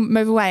want to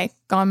move away,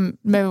 go and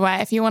move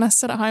away. If you want to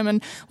sit at home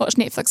and watch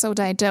Netflix all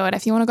day, do it.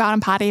 If you want to go out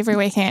and party every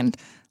weekend,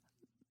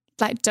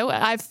 like do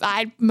it.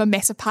 I'm a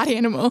massive party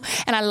animal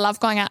and I love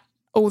going out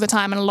all the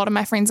time, and a lot of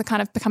my friends are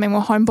kind of becoming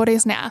more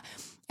homebodies now,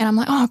 and I'm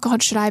like, oh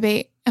God,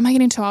 am I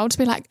getting too old to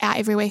be like out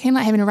every weekend,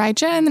 like having a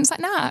rager? And then it's like,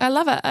 nah, I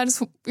love it. I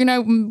just,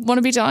 want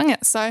to be doing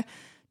it. So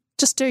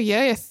just do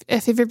you.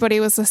 If everybody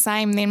was the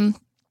same, then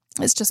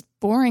it's just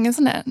boring,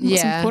 isn't it?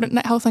 What's important,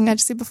 that whole thing I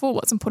just said before,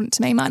 what's important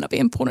to me might not be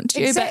important to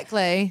you.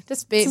 Exactly.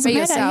 Just be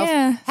yourself.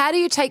 Yeah. How do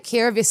you take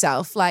care of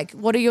yourself? Like,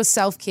 what are your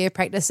self-care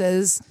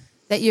practices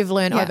that you've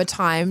learned over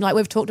time? Like,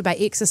 we've talked about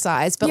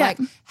exercise, but like,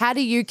 how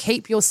do you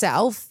keep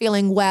yourself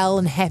feeling well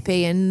and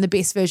happy and the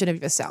best version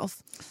of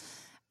yourself?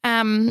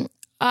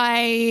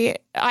 I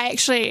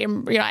actually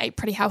am, I eat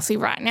pretty healthy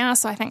right now.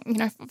 So I think,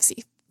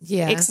 obviously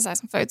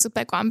exercise and food's a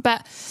big one.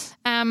 But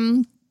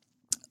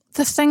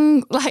the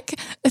thing, like,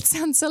 it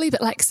sounds silly,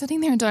 but like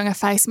sitting there and doing a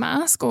face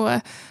mask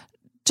or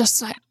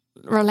just like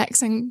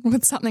relaxing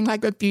with something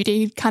like a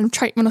beauty kind of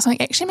treatment or something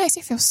actually makes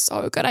you feel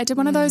so good. I did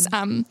one of those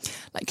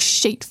like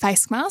sheet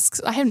face masks.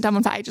 I hadn't done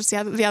one for ages the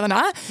other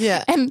night.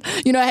 Yeah. And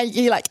how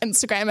you like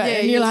Instagram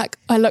it and you're like,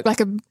 I look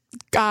like a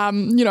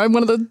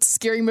one of the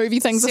scary movie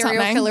things Serial or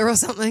something. Killer or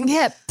something.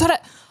 Yeah.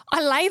 But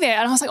I lay there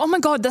and I was like, oh my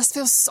God, this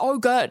feels so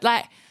good.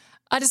 Like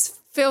I just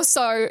feel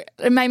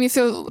it made me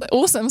feel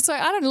awesome. So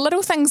I don't know,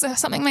 little things, if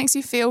something makes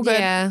you feel good.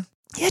 Yeah.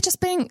 Yeah, just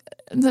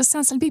this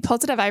sounds to be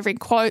positive. I read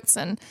quotes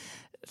and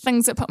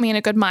things that put me in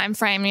a good mind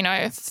frame.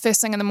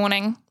 First thing in the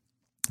morning,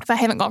 if I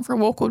haven't gone for a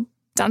walk or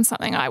done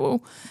something, I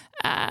will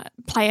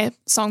play a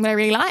song that I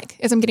really like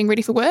as I'm getting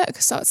ready for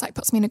work. So it's like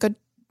puts me in a good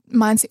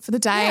mindset for the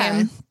day. Yeah.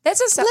 And that's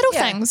just little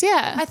things.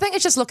 Yeah, I think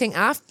it's just looking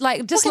after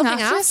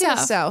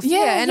yourself.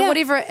 Yeah, and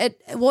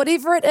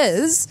whatever it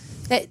is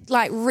that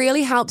like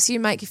really helps you,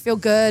 make you feel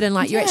good, and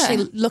like you're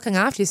actually looking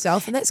after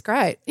yourself, and that's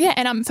great. Yeah,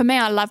 and for me,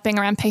 I love being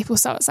around people,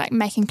 so it's like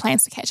making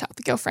plans to catch up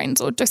with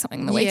girlfriends or do something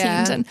on the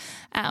weekend,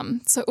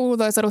 and so all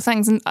those little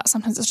things. And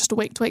sometimes it's just a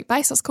week to week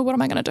basis. Cool, what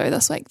am I going to do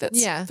this week?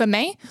 That's for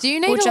me. Do you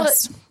need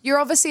you're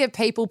obviously a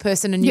people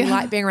person, and you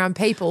like being around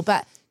people,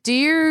 but do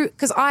you?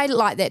 Because I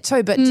like that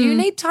too. But do you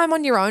need time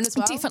on your own as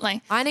well?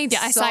 Definitely. I need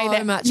so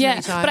much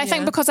me time. But I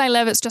think because I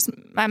live, it's just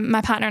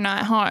my partner and I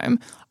at home.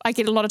 I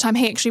get a lot of time.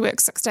 He actually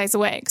works 6 days a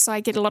week, so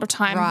I get a lot of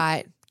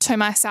time to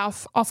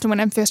myself. Often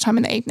when I'm first home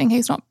in the evening,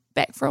 he's not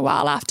back for a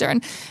while after.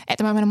 And at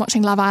the moment, I'm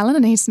watching Love Island,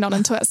 and he's not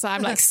into it. So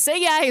I'm like,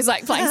 see ya. He's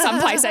like playing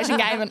some PlayStation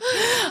game, and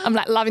I'm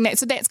like loving that.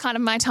 So that's kind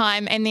of my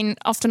time. And then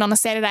often on a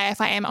Saturday, if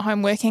I am at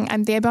home working,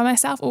 I'm there by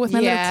myself or with my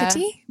little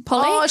kitty,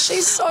 Polly. Oh,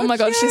 she's so cute. Oh my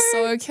God, she's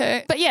so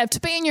cute. But yeah, to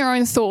be in your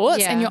own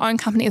thoughts and your own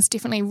company is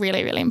definitely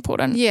really, really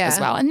important as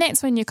well. And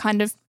that's when you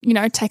kind of,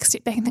 take a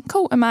step back and think,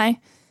 cool, have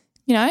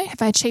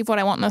I achieved what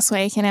I want this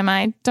week, and am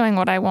I doing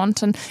what I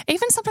want? And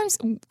even sometimes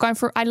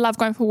I love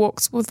going for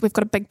walks we've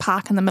got a big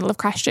park in the middle of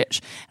Christchurch.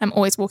 I'm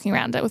always walking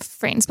around it with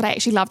friends, but I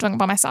actually love doing it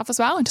by myself as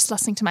well and just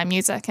listening to my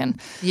music. And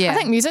I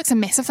think music's a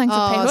massive thing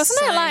for people,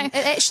 isn't it? Like,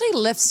 it actually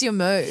lifts your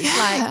mood. It's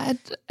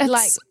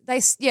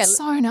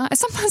so nice.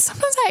 Sometimes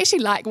I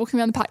actually like walking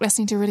around the park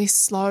listening to really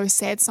slow,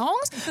 sad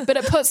songs, but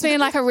it puts me in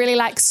like a really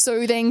like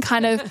soothing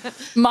kind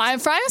of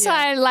mind frame. So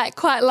I like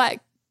quite like,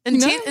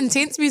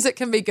 intense music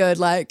can be good,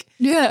 like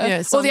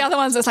or the other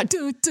ones that's like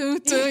do.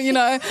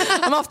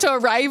 I'm off to a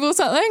rave or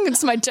something.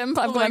 It's my gym.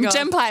 I've got my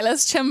gym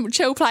playlist,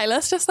 chill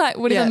playlist, just like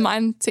whatever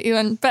mindset you're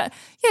in. But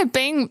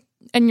being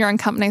in your own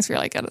company is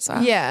really good as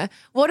well. Yeah.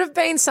 What have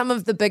been some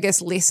of the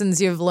biggest lessons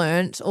you've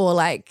learned, or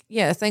like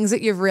things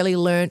that you've really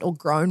learned or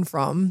grown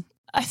from?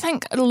 I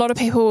think a lot of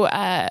people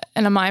are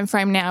in a mind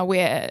frame now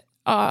where.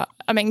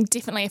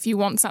 Definitely if you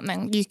want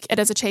something, it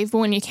is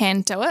achievable and you can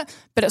do it,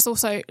 but it's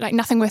also like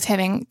nothing worth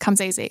having comes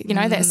easy,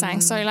 that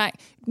saying. So like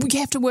you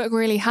have to work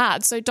really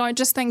hard. So don't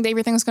just think that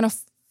everything's going to,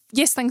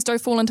 yes, things do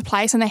fall into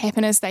place and they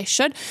happen as they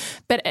should,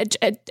 but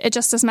it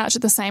just as much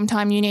at the same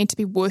time you need to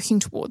be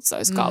working towards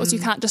those goals. You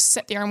can't just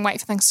sit there and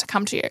wait for things to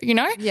come to you,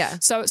 Yeah.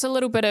 So it's a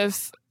little bit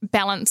of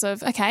balance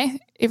of, okay,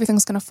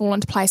 everything's going to fall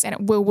into place and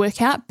it will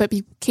work out, but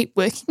keep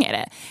working at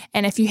it.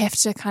 And if you have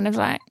to kind of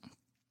like,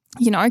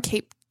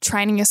 keep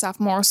training yourself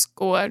more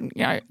or,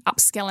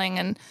 upskilling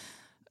and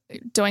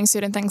doing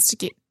certain things to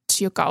get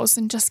to your goals,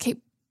 and just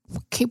keep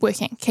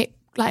working, go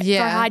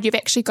hard. You've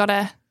actually got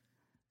to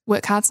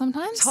work hard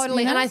sometimes.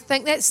 Totally. And I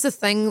think that's the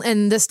thing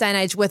in this day and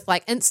age with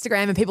like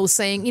Instagram and people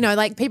seeing,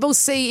 like people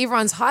see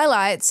everyone's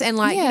highlights and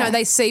like,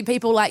 they see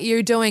people like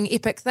you doing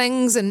epic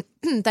things and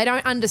they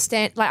don't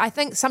understand. Like I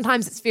think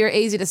sometimes it's very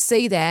easy to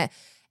see that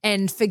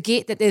and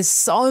forget that there's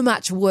so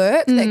much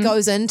work that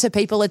goes into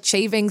people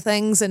achieving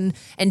things and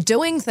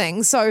doing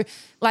things. So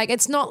like,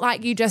 it's not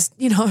like you just,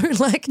 you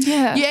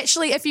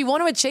actually, if you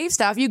want to achieve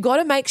stuff, you got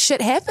to make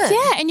shit happen.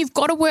 Yeah. And you've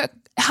got to work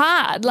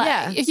hard.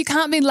 Like you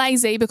can't be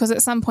lazy, because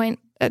at some point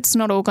it's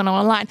not all going to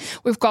align.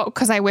 We've got,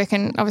 because I work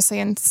obviously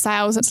in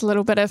sales, it's a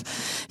little bit of,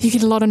 you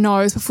get a lot of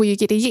no's before you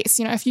get a yes.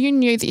 You know, if you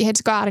knew that you had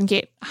to go out and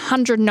get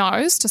 100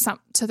 no's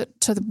to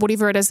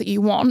whatever it is that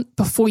you want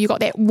before you got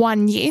that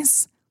one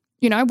yes,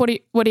 you know, what are you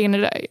going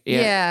to do?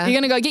 Yeah. You're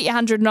going to go get your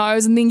 100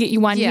 no's and then get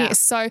you one yes.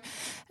 So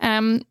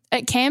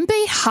it can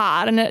be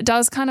hard, and it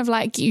does kind of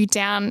like get you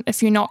down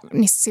if you're not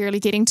necessarily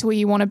getting to where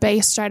you want to be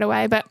straight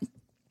away, but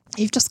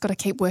you've just got to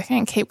keep working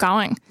and keep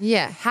going.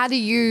 Yeah. How do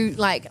you,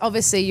 like,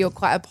 obviously you're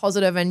quite a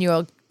positive and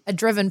you're a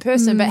driven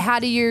person, but how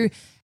do you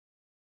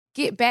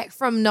get back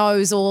from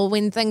no's, or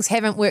when things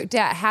haven't worked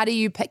out, how do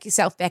you pick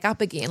yourself back up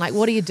again? Like,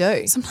 what do you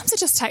do? Sometimes it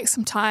just takes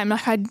some time.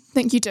 Like, I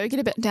think you do get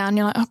a bit down.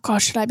 You're like, oh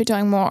gosh, should I be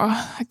doing more?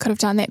 Oh, I could have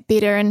done that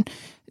better. And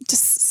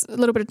just a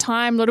little bit of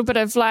time, a little bit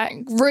of like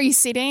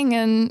resetting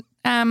and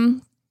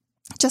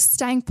just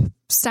staying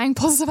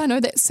positive. I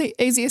know that's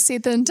easier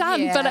said than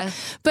done,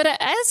 but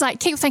it is like,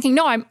 keep thinking,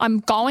 no, I'm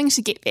going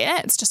to get there.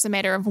 It's just a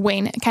matter of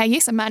when. Okay,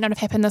 yes, it might not have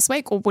happened this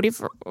week or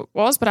whatever it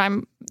was,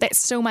 but that's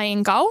still my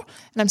end goal,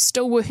 and I'm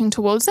still working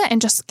towards it.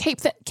 And just keep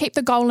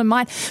the goal in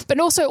mind, but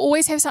also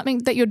always have something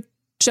that you're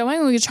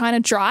doing or you're trying to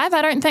drive.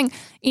 I don't think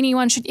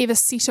anyone should ever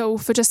settle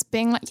for just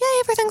being like, yeah,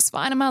 everything's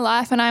fine in my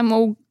life and I'm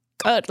all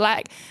good.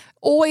 Like,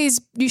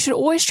 you should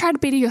always try to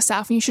better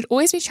yourself, and you should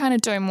always be trying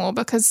to do more,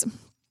 because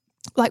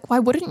like, why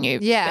wouldn't you?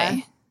 Yeah.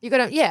 be? You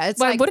gotta, it's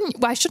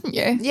why shouldn't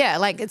you? Yeah,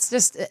 like, it's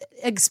just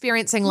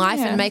experiencing life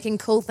and making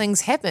cool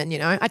things happen, you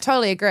know? I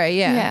totally agree,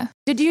 yeah.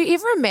 Did you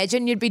ever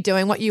imagine you'd be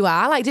doing what you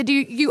are? Like,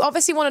 you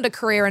obviously wanted a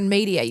career in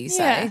media, you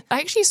say? Yeah. I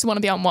actually used to want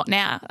to be on What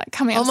Now? Like,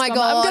 coming out. Oh my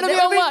God. I'm going to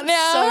be on What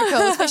Now? So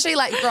cool, especially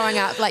like growing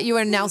up, like you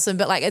were in Nelson,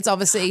 but like it's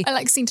obviously. I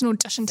like sent an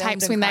audition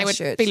tapes when they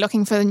would be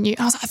looking for the new,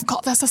 I was like, I've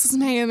got this is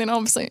me. And then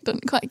obviously it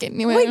didn't quite get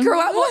anywhere. We grew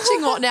up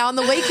watching What Now on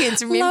the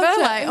weekends,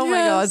 remember? Like, oh my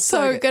God,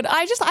 so good.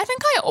 I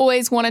think I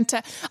always wanted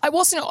to,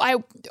 I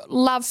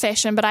love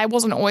fashion, but I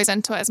wasn't always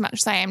into it as much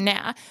as I am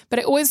now. But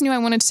I always knew I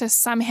wanted to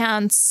somehow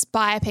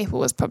inspire people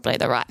was probably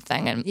the right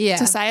thing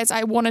to say, is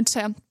I wanted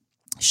to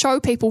show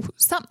people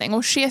something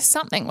or share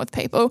something with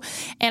people.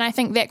 And I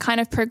think that kind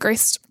of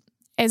progressed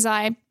as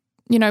I,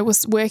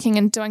 was working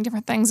and doing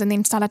different things, and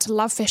then started to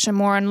love fashion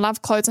more and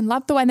love clothes and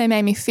love the way they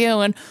made me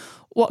feel and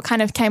what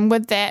kind of came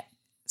with that.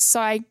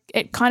 So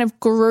it kind of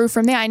grew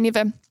from there. I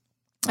never,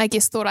 I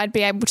guess, thought I'd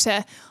be able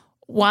to,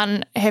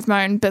 one, have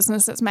my own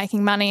business that's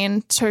making money,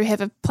 and two, have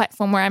a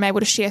platform where I'm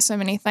able to share so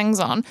many things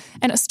on.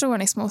 And it's still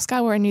on a small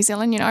scale. We're in New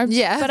Zealand,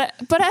 Yeah.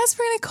 But it is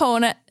really cool,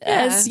 and it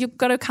is, you've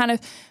got to kind of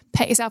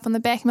pat yourself on the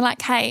back and be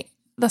like, hey,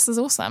 this is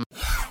awesome.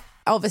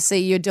 Obviously,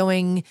 you're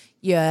doing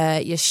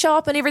your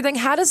shop and everything.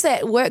 How does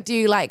that work? Do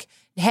you like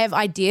have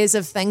ideas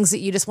of things that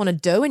you just want to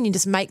do and you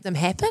just make them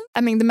happen? I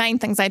mean, the main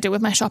things I do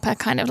with my shop are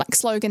kind of like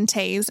slogan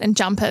tees and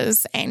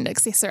jumpers and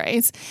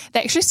accessories.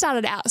 They actually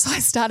started out, so I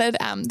started,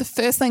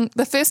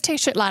 the first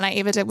t-shirt line I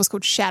ever did was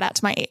called Shout Out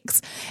to My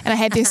Ex. And I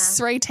had these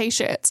 3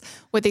 t-shirts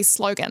with these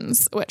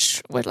slogans,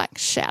 which were like,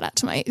 shout out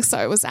to my ex. So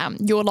it was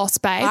Your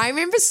Lost Babe. I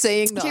remember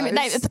seeing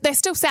those. They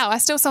still sell. I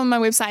still sell them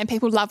on my website and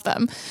people love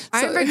them.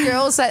 I remember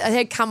girls that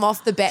had come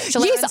off The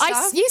Bachelor and stuff.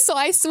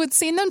 I would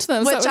send them to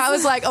them. Which I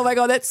was like, oh my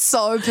God, that's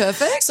so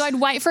perfect. So I'd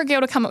wait for a girl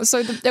to come up. So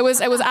it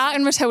was Art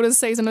and Matilda's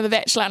season of The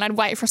Bachelor, and I'd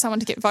wait for someone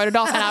to get voted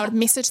off, and I would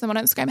message them on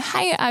Instagram,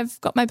 hey, I've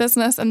got my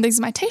business and these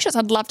are my t-shirts.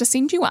 I'd love to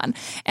send you one.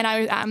 And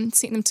I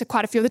sent them to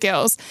quite a few of the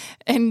girls,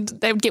 and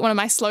they would get one of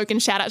my slogan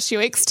shout out to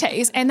your ex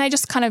tees, and they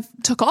just kind of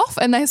took off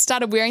and they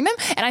started wearing them.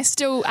 And I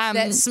still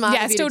that's smart.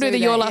 I still do the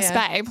Your Lost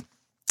Babe.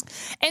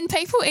 And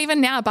people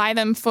even now buy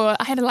them for,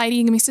 I had a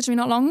lady message me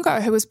not long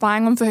ago who was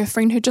buying them for her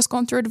friend who'd just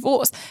gone through a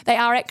divorce. They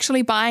are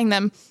actually buying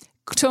them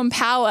to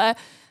empower,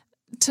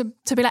 to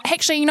be like,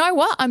 actually, you know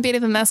what? I'm better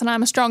than this, and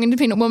I'm a strong,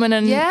 independent woman,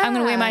 and I'm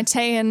going to wear my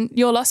tee and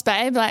Your Lost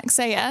Babe. Like,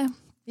 see ya.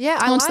 Yeah,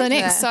 I on like to the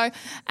next. that.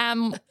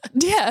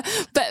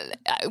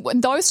 So,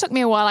 but those took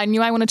me a while. I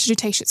knew I wanted to do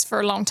t-shirts for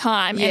a long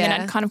time, and then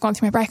I'd kind of gone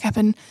through my breakup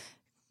and.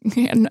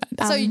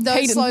 So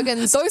those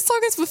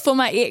slogans were for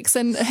my ex,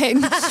 and I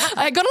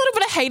got a little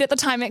bit of hate at the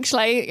time,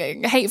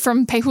 actually, hate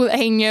from people that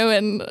he knew,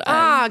 and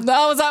I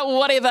was like,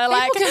 whatever,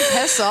 people can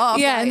piss off.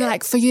 Yeah, and they're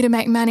like, for you to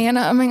make money, and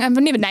I mean, I've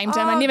never named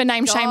him, I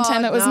never shamed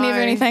him. It was never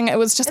anything. It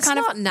was just it's kind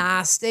of not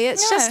nasty.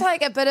 It's just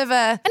like a bit of a,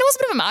 and it was a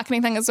bit of a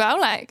marketing thing as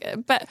well. Like,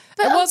 but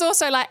it was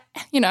also like,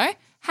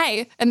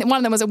 hey, and then one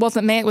of them was, it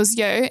wasn't me, it was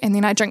you, and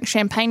then I drink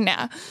champagne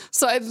now.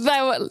 So I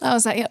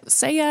was like, yeah,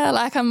 see ya,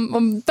 like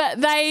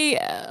but they,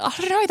 I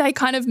don't know, they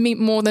kind of meant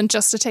more than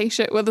just a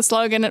t-shirt with a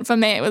slogan. And for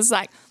me, it was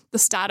like the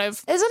start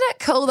of, isn't it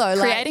cool though,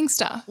 creating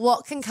stuff?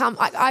 What can come?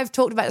 I've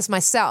talked about this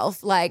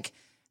myself, like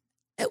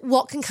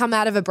what can come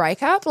out of a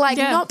breakup, like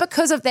not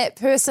because of that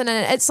person,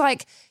 and it's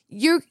like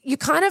you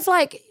kind of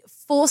like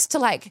forced to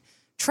like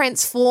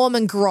transform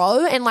and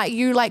grow, and like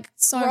you like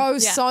grow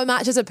so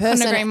much as a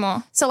person. Couldn't agree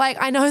more. So like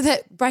I know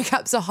that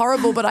breakups are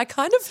horrible, but I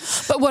kind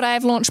of but would I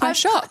have launched my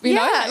shop, would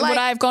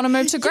I have gone and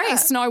moved to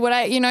Greece? No, would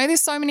I, there's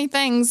so many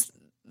things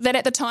that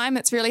at the time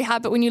it's really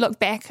hard, but when you look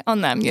back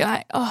on them, you're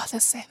like, oh,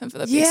 this happened for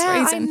the best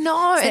reason. I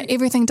know. So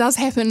everything does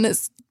happen.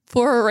 It's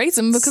for a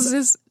reason because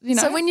there's,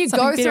 So when you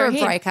go through a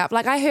breakup,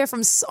 like I hear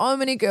from so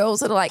many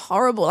girls that are like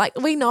horrible, like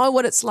we know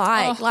what it's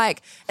like.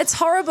 Like it's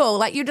horrible.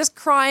 Like you're just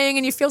crying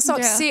and you feel so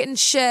upset and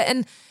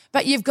shit.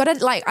 But you've got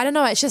to like, I don't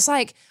know, it's just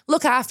like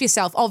look after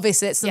yourself.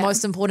 Obviously it's the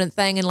most important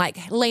thing, and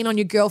like lean on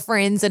your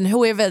girlfriends and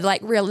whoever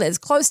like really is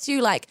close to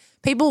you. Like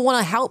people want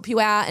to help you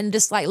out and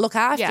just like look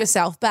after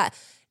yourself. But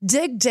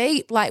dig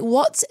deep, like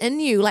what's in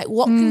you, like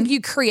what can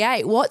you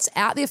create, what's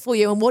out there for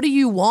you and what do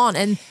you want,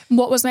 and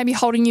what was maybe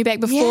holding you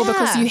back before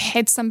because you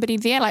had somebody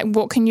there, like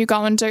what can you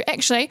go and do?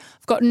 Actually,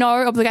 I've got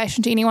no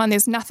obligation to anyone.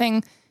 There's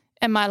nothing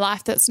in my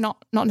life that's not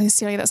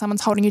necessarily that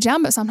someone's holding you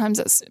down, but sometimes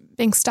it's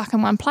being stuck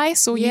in one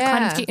place, or you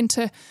kind of get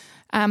into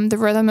the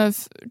rhythm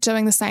of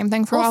doing the same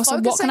thing for a while. So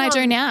what can I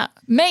do now?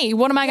 Me,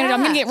 what am I going to do?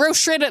 I'm going to get real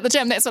shredded at the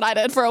gym. That's what I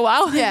did for a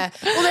while. Yeah.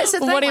 Well, that's the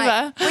thing.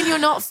 Whatever. Like, when you're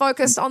not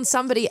focused on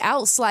somebody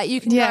else, like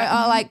you can go,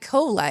 oh, like,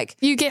 cool. Like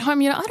you get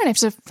home, I don't have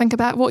to think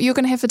about what you're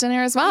going to have for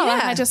dinner as well.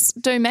 Like, I just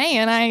do me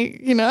and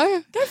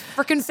go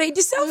freaking feed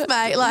yourself,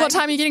 mate. Like, what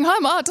time are you getting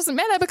home? Oh, it doesn't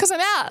matter because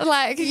I'm out.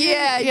 Like,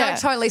 no,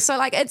 totally. So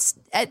like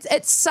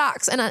it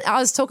sucks. And I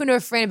was talking to a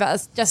friend about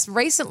this just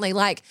recently,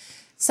 like,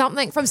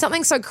 something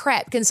so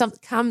crap can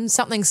come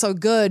something so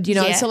good,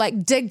 So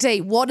like dig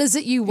deep. What is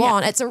it you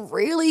want? It's a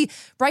really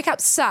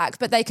breakups suck,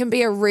 but they can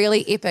be a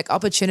really epic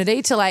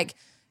opportunity to like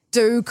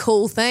do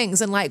cool things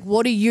and like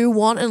what do you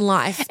want in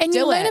life? And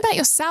you learn about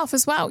yourself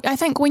as well. I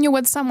think when you're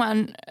with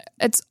someone,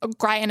 it's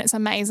great and it's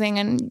amazing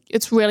and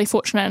it's really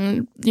fortunate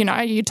and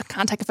you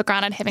can't take it for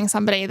granted having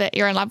somebody that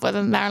you're in love with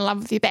and they're in love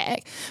with you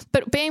back.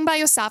 But being by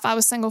yourself, I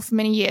was single for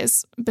many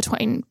years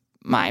between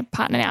my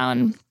partner now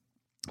and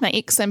my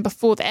ex and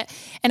before that,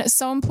 and it's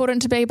so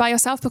important to be by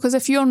yourself because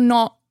if you're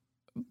not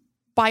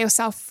by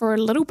yourself for a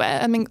little bit,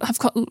 I mean, I've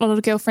got a lot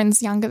of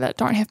girlfriends younger that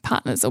don't have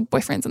partners or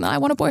boyfriends and I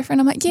want a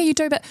boyfriend. I'm like, yeah, you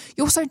do, but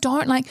you also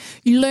don't. Like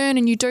you learn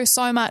and you do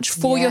so much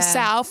for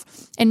yourself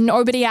and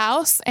nobody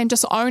else and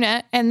just own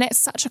it, and that's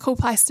such a cool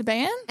place to be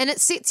in. And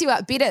it sets you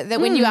up better that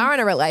when you are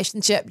in a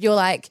relationship, you're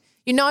like,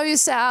 you know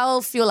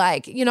yourself, you're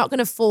like, you're not going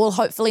to fall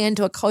hopefully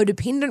into a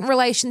codependent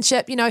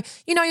relationship, you know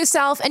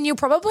yourself, and you'll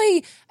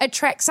probably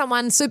attract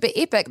someone super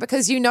epic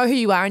because you know who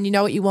you are and you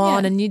know what you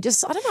want and you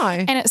just, I don't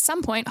know. And at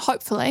some point,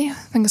 hopefully,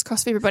 fingers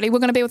crossed for everybody, we're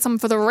going to be with someone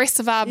for the rest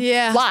of our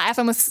life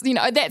and with,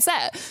 that's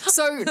it.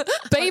 So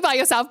be by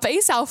yourself, be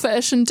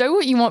selfish and do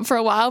what you want for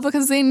a while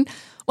because then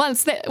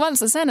once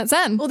it's in, it's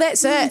in. Well,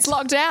 that's it. It's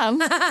locked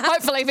down.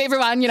 Hopefully for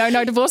everyone,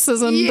 no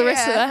divorces and the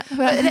rest of that.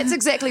 But that's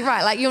exactly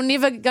right. Like you're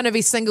never going to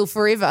be single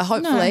forever,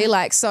 hopefully. No.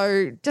 Like,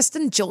 so just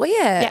enjoy it.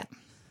 Yeah.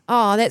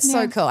 Oh, that's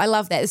so cool. I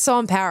love that. It's so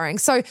empowering.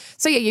 So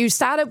you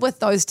started with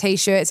those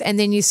T-shirts and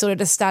then you sort of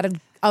just started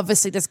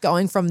obviously just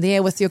going from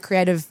there with your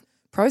creative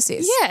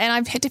process. Yeah, and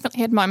I've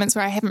definitely had moments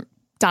where I haven't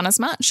done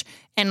as much.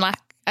 And like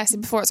I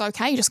said before, it's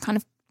okay. You just kind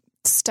of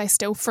stay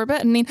still for a bit,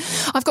 and then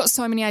I've got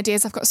so many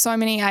ideas. I've got so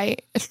many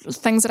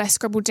things that I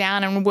scribble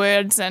down and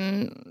words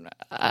and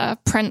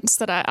prints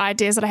that are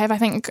ideas that I have. I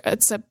think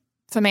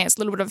for me it's a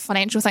little bit of a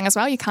financial thing as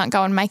well. You can't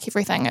go and make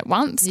everything at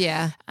once.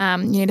 Yeah.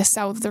 You need to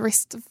sell the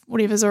rest of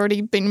whatever's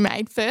already been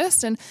made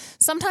first. And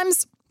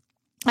sometimes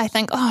I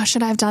think, oh,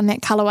 should I have done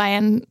that colorway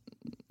and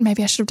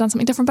maybe I should have done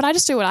something different, but I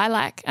just do what I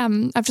like.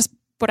 I've just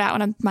put out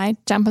one of my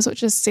jumpers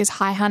which just says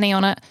Hi Honey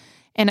on it.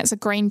 And it's a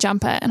green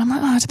jumper. And I'm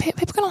like, oh, are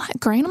people going to like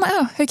green? I'm like,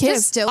 oh, who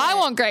cares? I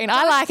want green.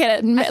 I like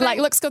it. It like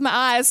looks good in my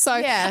eyes. So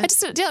I just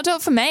do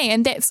it for me.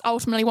 And that's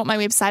ultimately what my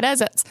website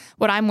is. It's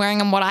what I'm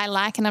wearing and what I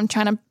like. And I'm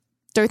trying to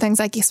do things,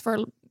 I guess, for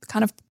a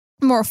kind of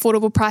more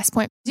affordable price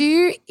point. Do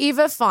you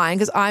ever find,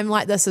 because I'm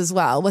like this as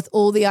well, with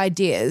all the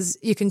ideas,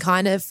 you can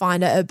kind of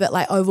find it a bit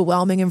like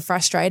overwhelming and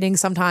frustrating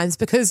sometimes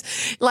because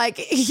like,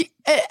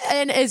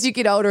 and as you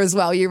get older as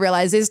well, you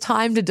realize there's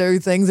time to do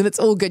things and it's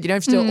all good. You don't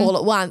have to do it all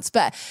at once.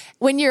 But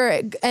when you're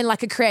in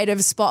like a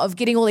creative spot of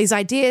getting all these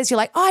ideas, you're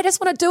like, oh, I just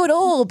want to do it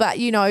all. But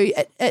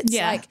it's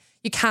like,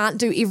 you can't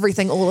do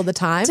everything all of the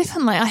time.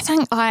 Definitely. I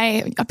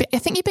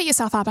think you beat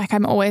yourself up. Like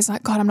I'm always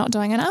like, God, I'm not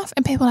doing enough.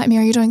 And people are like,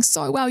 Mary, you're doing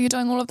so well. You're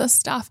doing all of this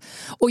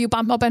stuff. Or you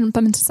bump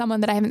into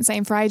someone that I haven't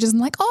seen for ages and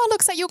like, oh, it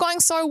looks like you're going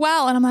so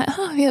well. And I'm like,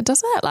 oh yeah,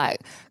 does it? Like,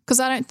 because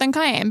I don't think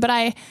I am. But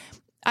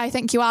I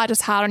think you are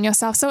just hard on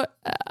yourself. So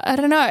I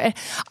don't know.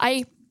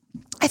 I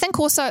think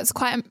also it's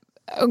quite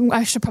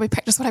I should probably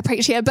practice what I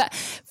preach here, but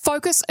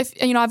focus, if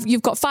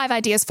you've got 5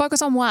 ideas,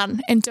 focus on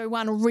one and do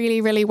one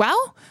really, really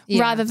well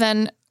rather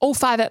than all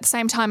 5 at the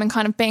same time and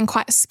kind of being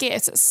quite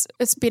scarce.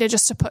 It's better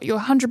just to put your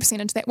 100%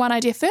 into that one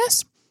idea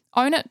first,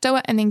 own it, do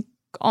it, and then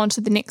on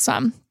to the next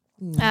one.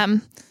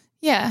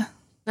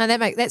 No,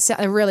 that's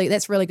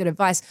really good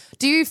advice.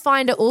 Do you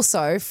find it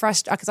also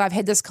frustrating? Because I've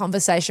had this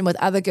conversation with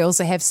other girls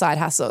that have side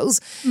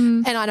hustles,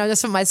 and I know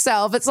this for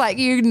myself. It's like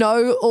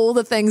all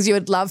the things you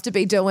would love to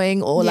be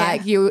doing, or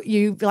like you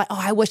be like, oh,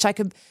 I wish I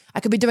could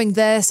be doing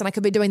this and I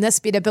could be doing this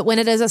better. But when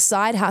it is a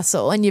side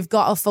hustle and you've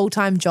got a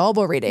full-time job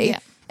already,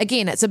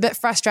 again, it's a bit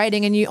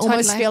frustrating and you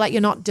almost feel like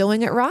you're not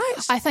doing it right.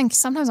 I think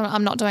sometimes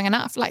I'm not doing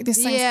enough. Like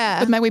there's things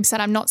with my website,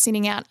 I'm not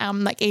sending out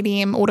like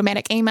EDM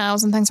automatic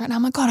emails and things right now.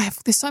 I'm like, God,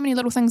 there's so many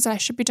little things that I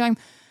should be doing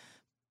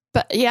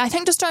But yeah, I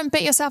think just don't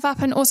beat yourself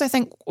up, and also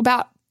think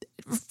about,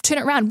 turn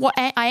it around, what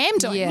I am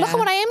doing. Yeah. Look at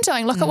what I am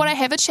doing. Look at what I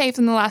have achieved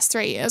in the last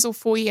 3 years or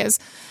 4 years.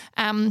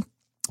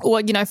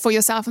 Or, for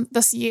yourself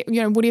this year,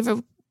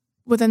 whatever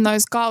within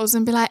those goals,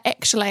 and be like,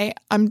 actually,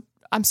 I'm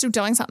still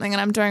doing something and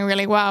I'm doing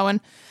really well. And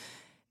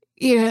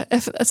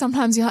if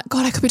sometimes you're like,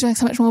 God, I could be doing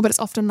so much more, but it's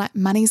often like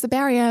money's the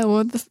barrier,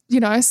 or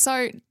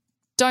so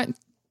don't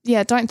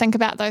think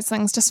about those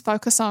things. Just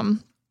focus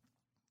on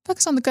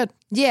the good.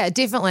 Yeah,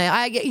 definitely.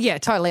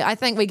 Totally. I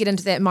think we get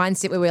into that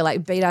mindset where we're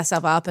like beat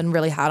ourselves up and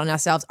really hard on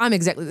ourselves. I'm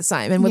exactly the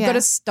same, and we've got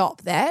to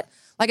stop that.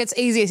 Like, it's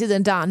easier said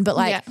than done,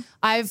 but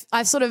I've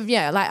sort of,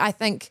 I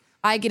think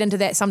I get into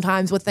that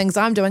sometimes with things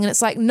I'm doing, and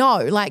it's like,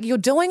 no, like, you're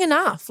doing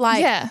enough.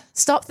 Like,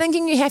 stop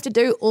thinking you have to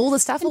do all the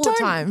stuff all the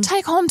time. Don't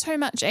take on too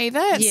much either.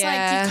 It's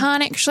like, you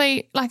can't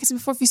actually, like I said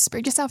before, if you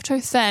spread yourself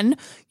too thin,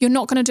 you're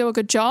not going to do a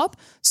good job.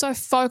 So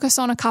focus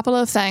on a couple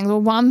of things or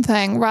one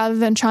thing rather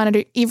than trying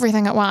to do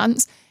everything at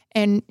once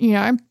and,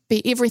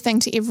 be everything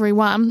to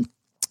everyone.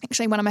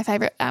 Actually, one of my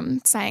favorite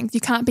sayings,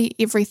 you can't be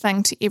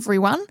everything to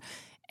everyone.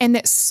 And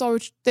that's so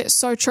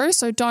true.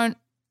 So don't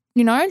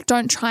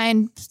try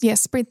and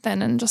spread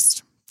thin, and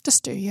just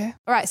do you.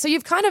 All right. So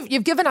you've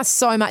given us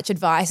so much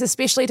advice,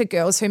 especially to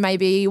girls who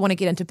maybe want to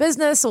get into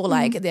business or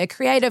like they're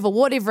creative or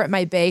whatever it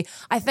may be.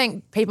 I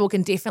think people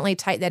can definitely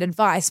take that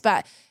advice.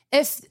 But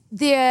if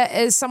there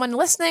is someone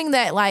listening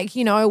that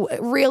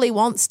really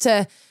wants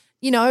to,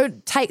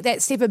 take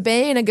that step of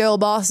being a girl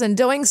boss and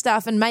doing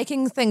stuff and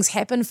making things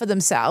happen for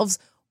themselves,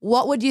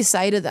 what would you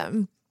say to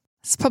them?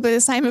 It's probably the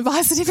same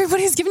advice that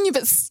everybody's given you,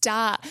 but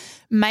start,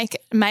 make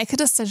a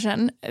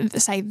decision,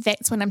 say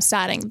that's when I'm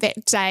starting,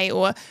 that day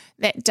or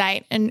that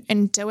date,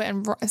 and do it,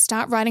 and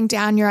start writing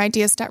down your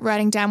ideas, start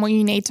writing down what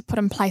you need to put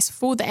in place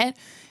for that,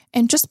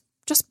 and just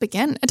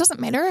begin. It doesn't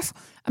matter if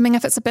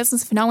it's a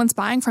business, if no one's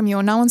buying from you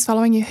or no one's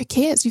following you, who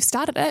cares? You've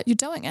started it, you're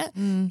doing it,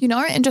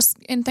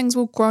 and things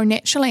will grow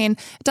naturally, and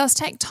it does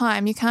take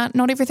time.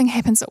 Not everything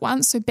happens at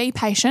once, so be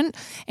patient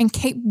and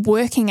keep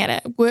working at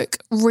it. Work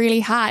really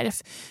hard.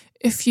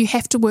 If you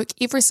have to work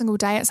every single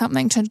day at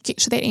something to get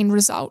to that end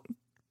result,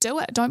 do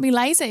it. Don't be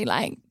lazy. Do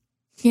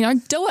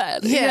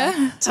it.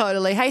 Yeah,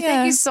 totally. Hey,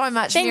 thank you so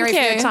much, Mary, for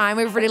your time.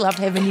 We've really loved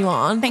having you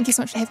on. Thank you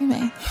so much for having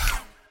me.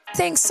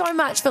 Thanks so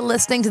much for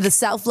listening to the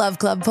Self Love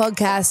Club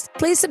podcast.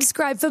 Please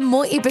subscribe for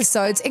more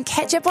episodes and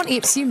catch up on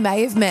eps you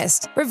may have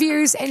missed.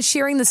 Reviews and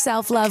sharing the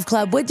Self Love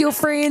Club with your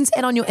friends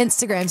and on your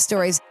Instagram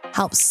stories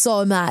helps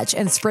so much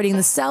in spreading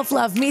the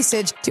self-love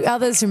message to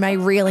others who may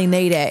really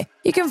need it.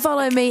 You can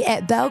follow me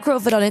at Belle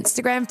Crawford on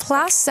Instagram,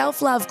 plus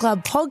Self Love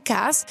Club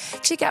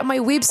podcast. Check out my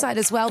website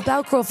as well,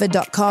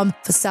 bellecrawford.com,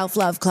 for Self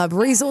Love Club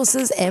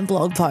resources and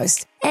blog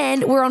posts.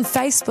 And we're on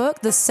Facebook,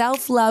 the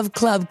Self Love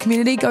Club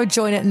community. Go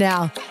join it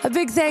now. A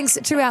big thanks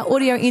to our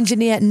audio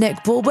engineer,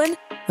 Nick Baldwin.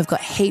 We've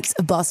got heaps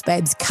of boss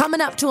babes coming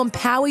up to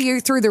empower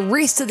you through the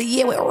rest of the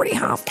year. We're already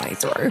halfway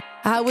through.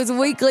 With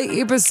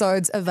weekly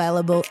episodes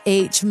available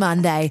each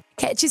Monday.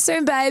 Catch you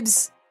soon,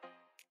 babes.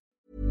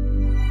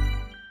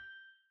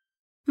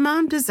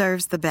 Mom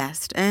deserves the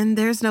best, and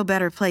there's no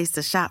better place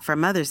to shop for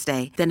Mother's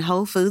Day than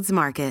Whole Foods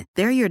Market.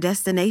 They're your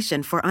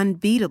destination for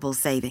unbeatable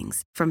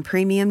savings, from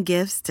premium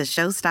gifts to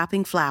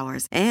show-stopping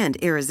flowers and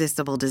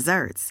irresistible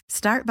desserts.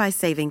 Start by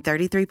saving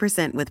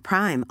 33% with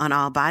Prime on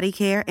all body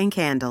care and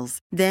candles.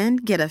 Then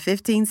get a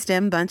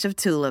 15-stem bunch of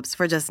tulips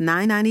for just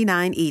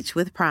 $9.99 each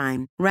with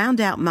Prime. Round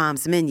out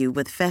Mom's menu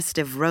with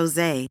festive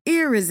rosé,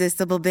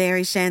 irresistible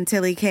berry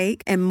chantilly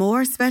cake, and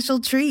more special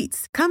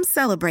treats. Come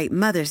celebrate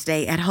Mother's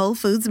Day at Whole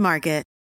Foods Market.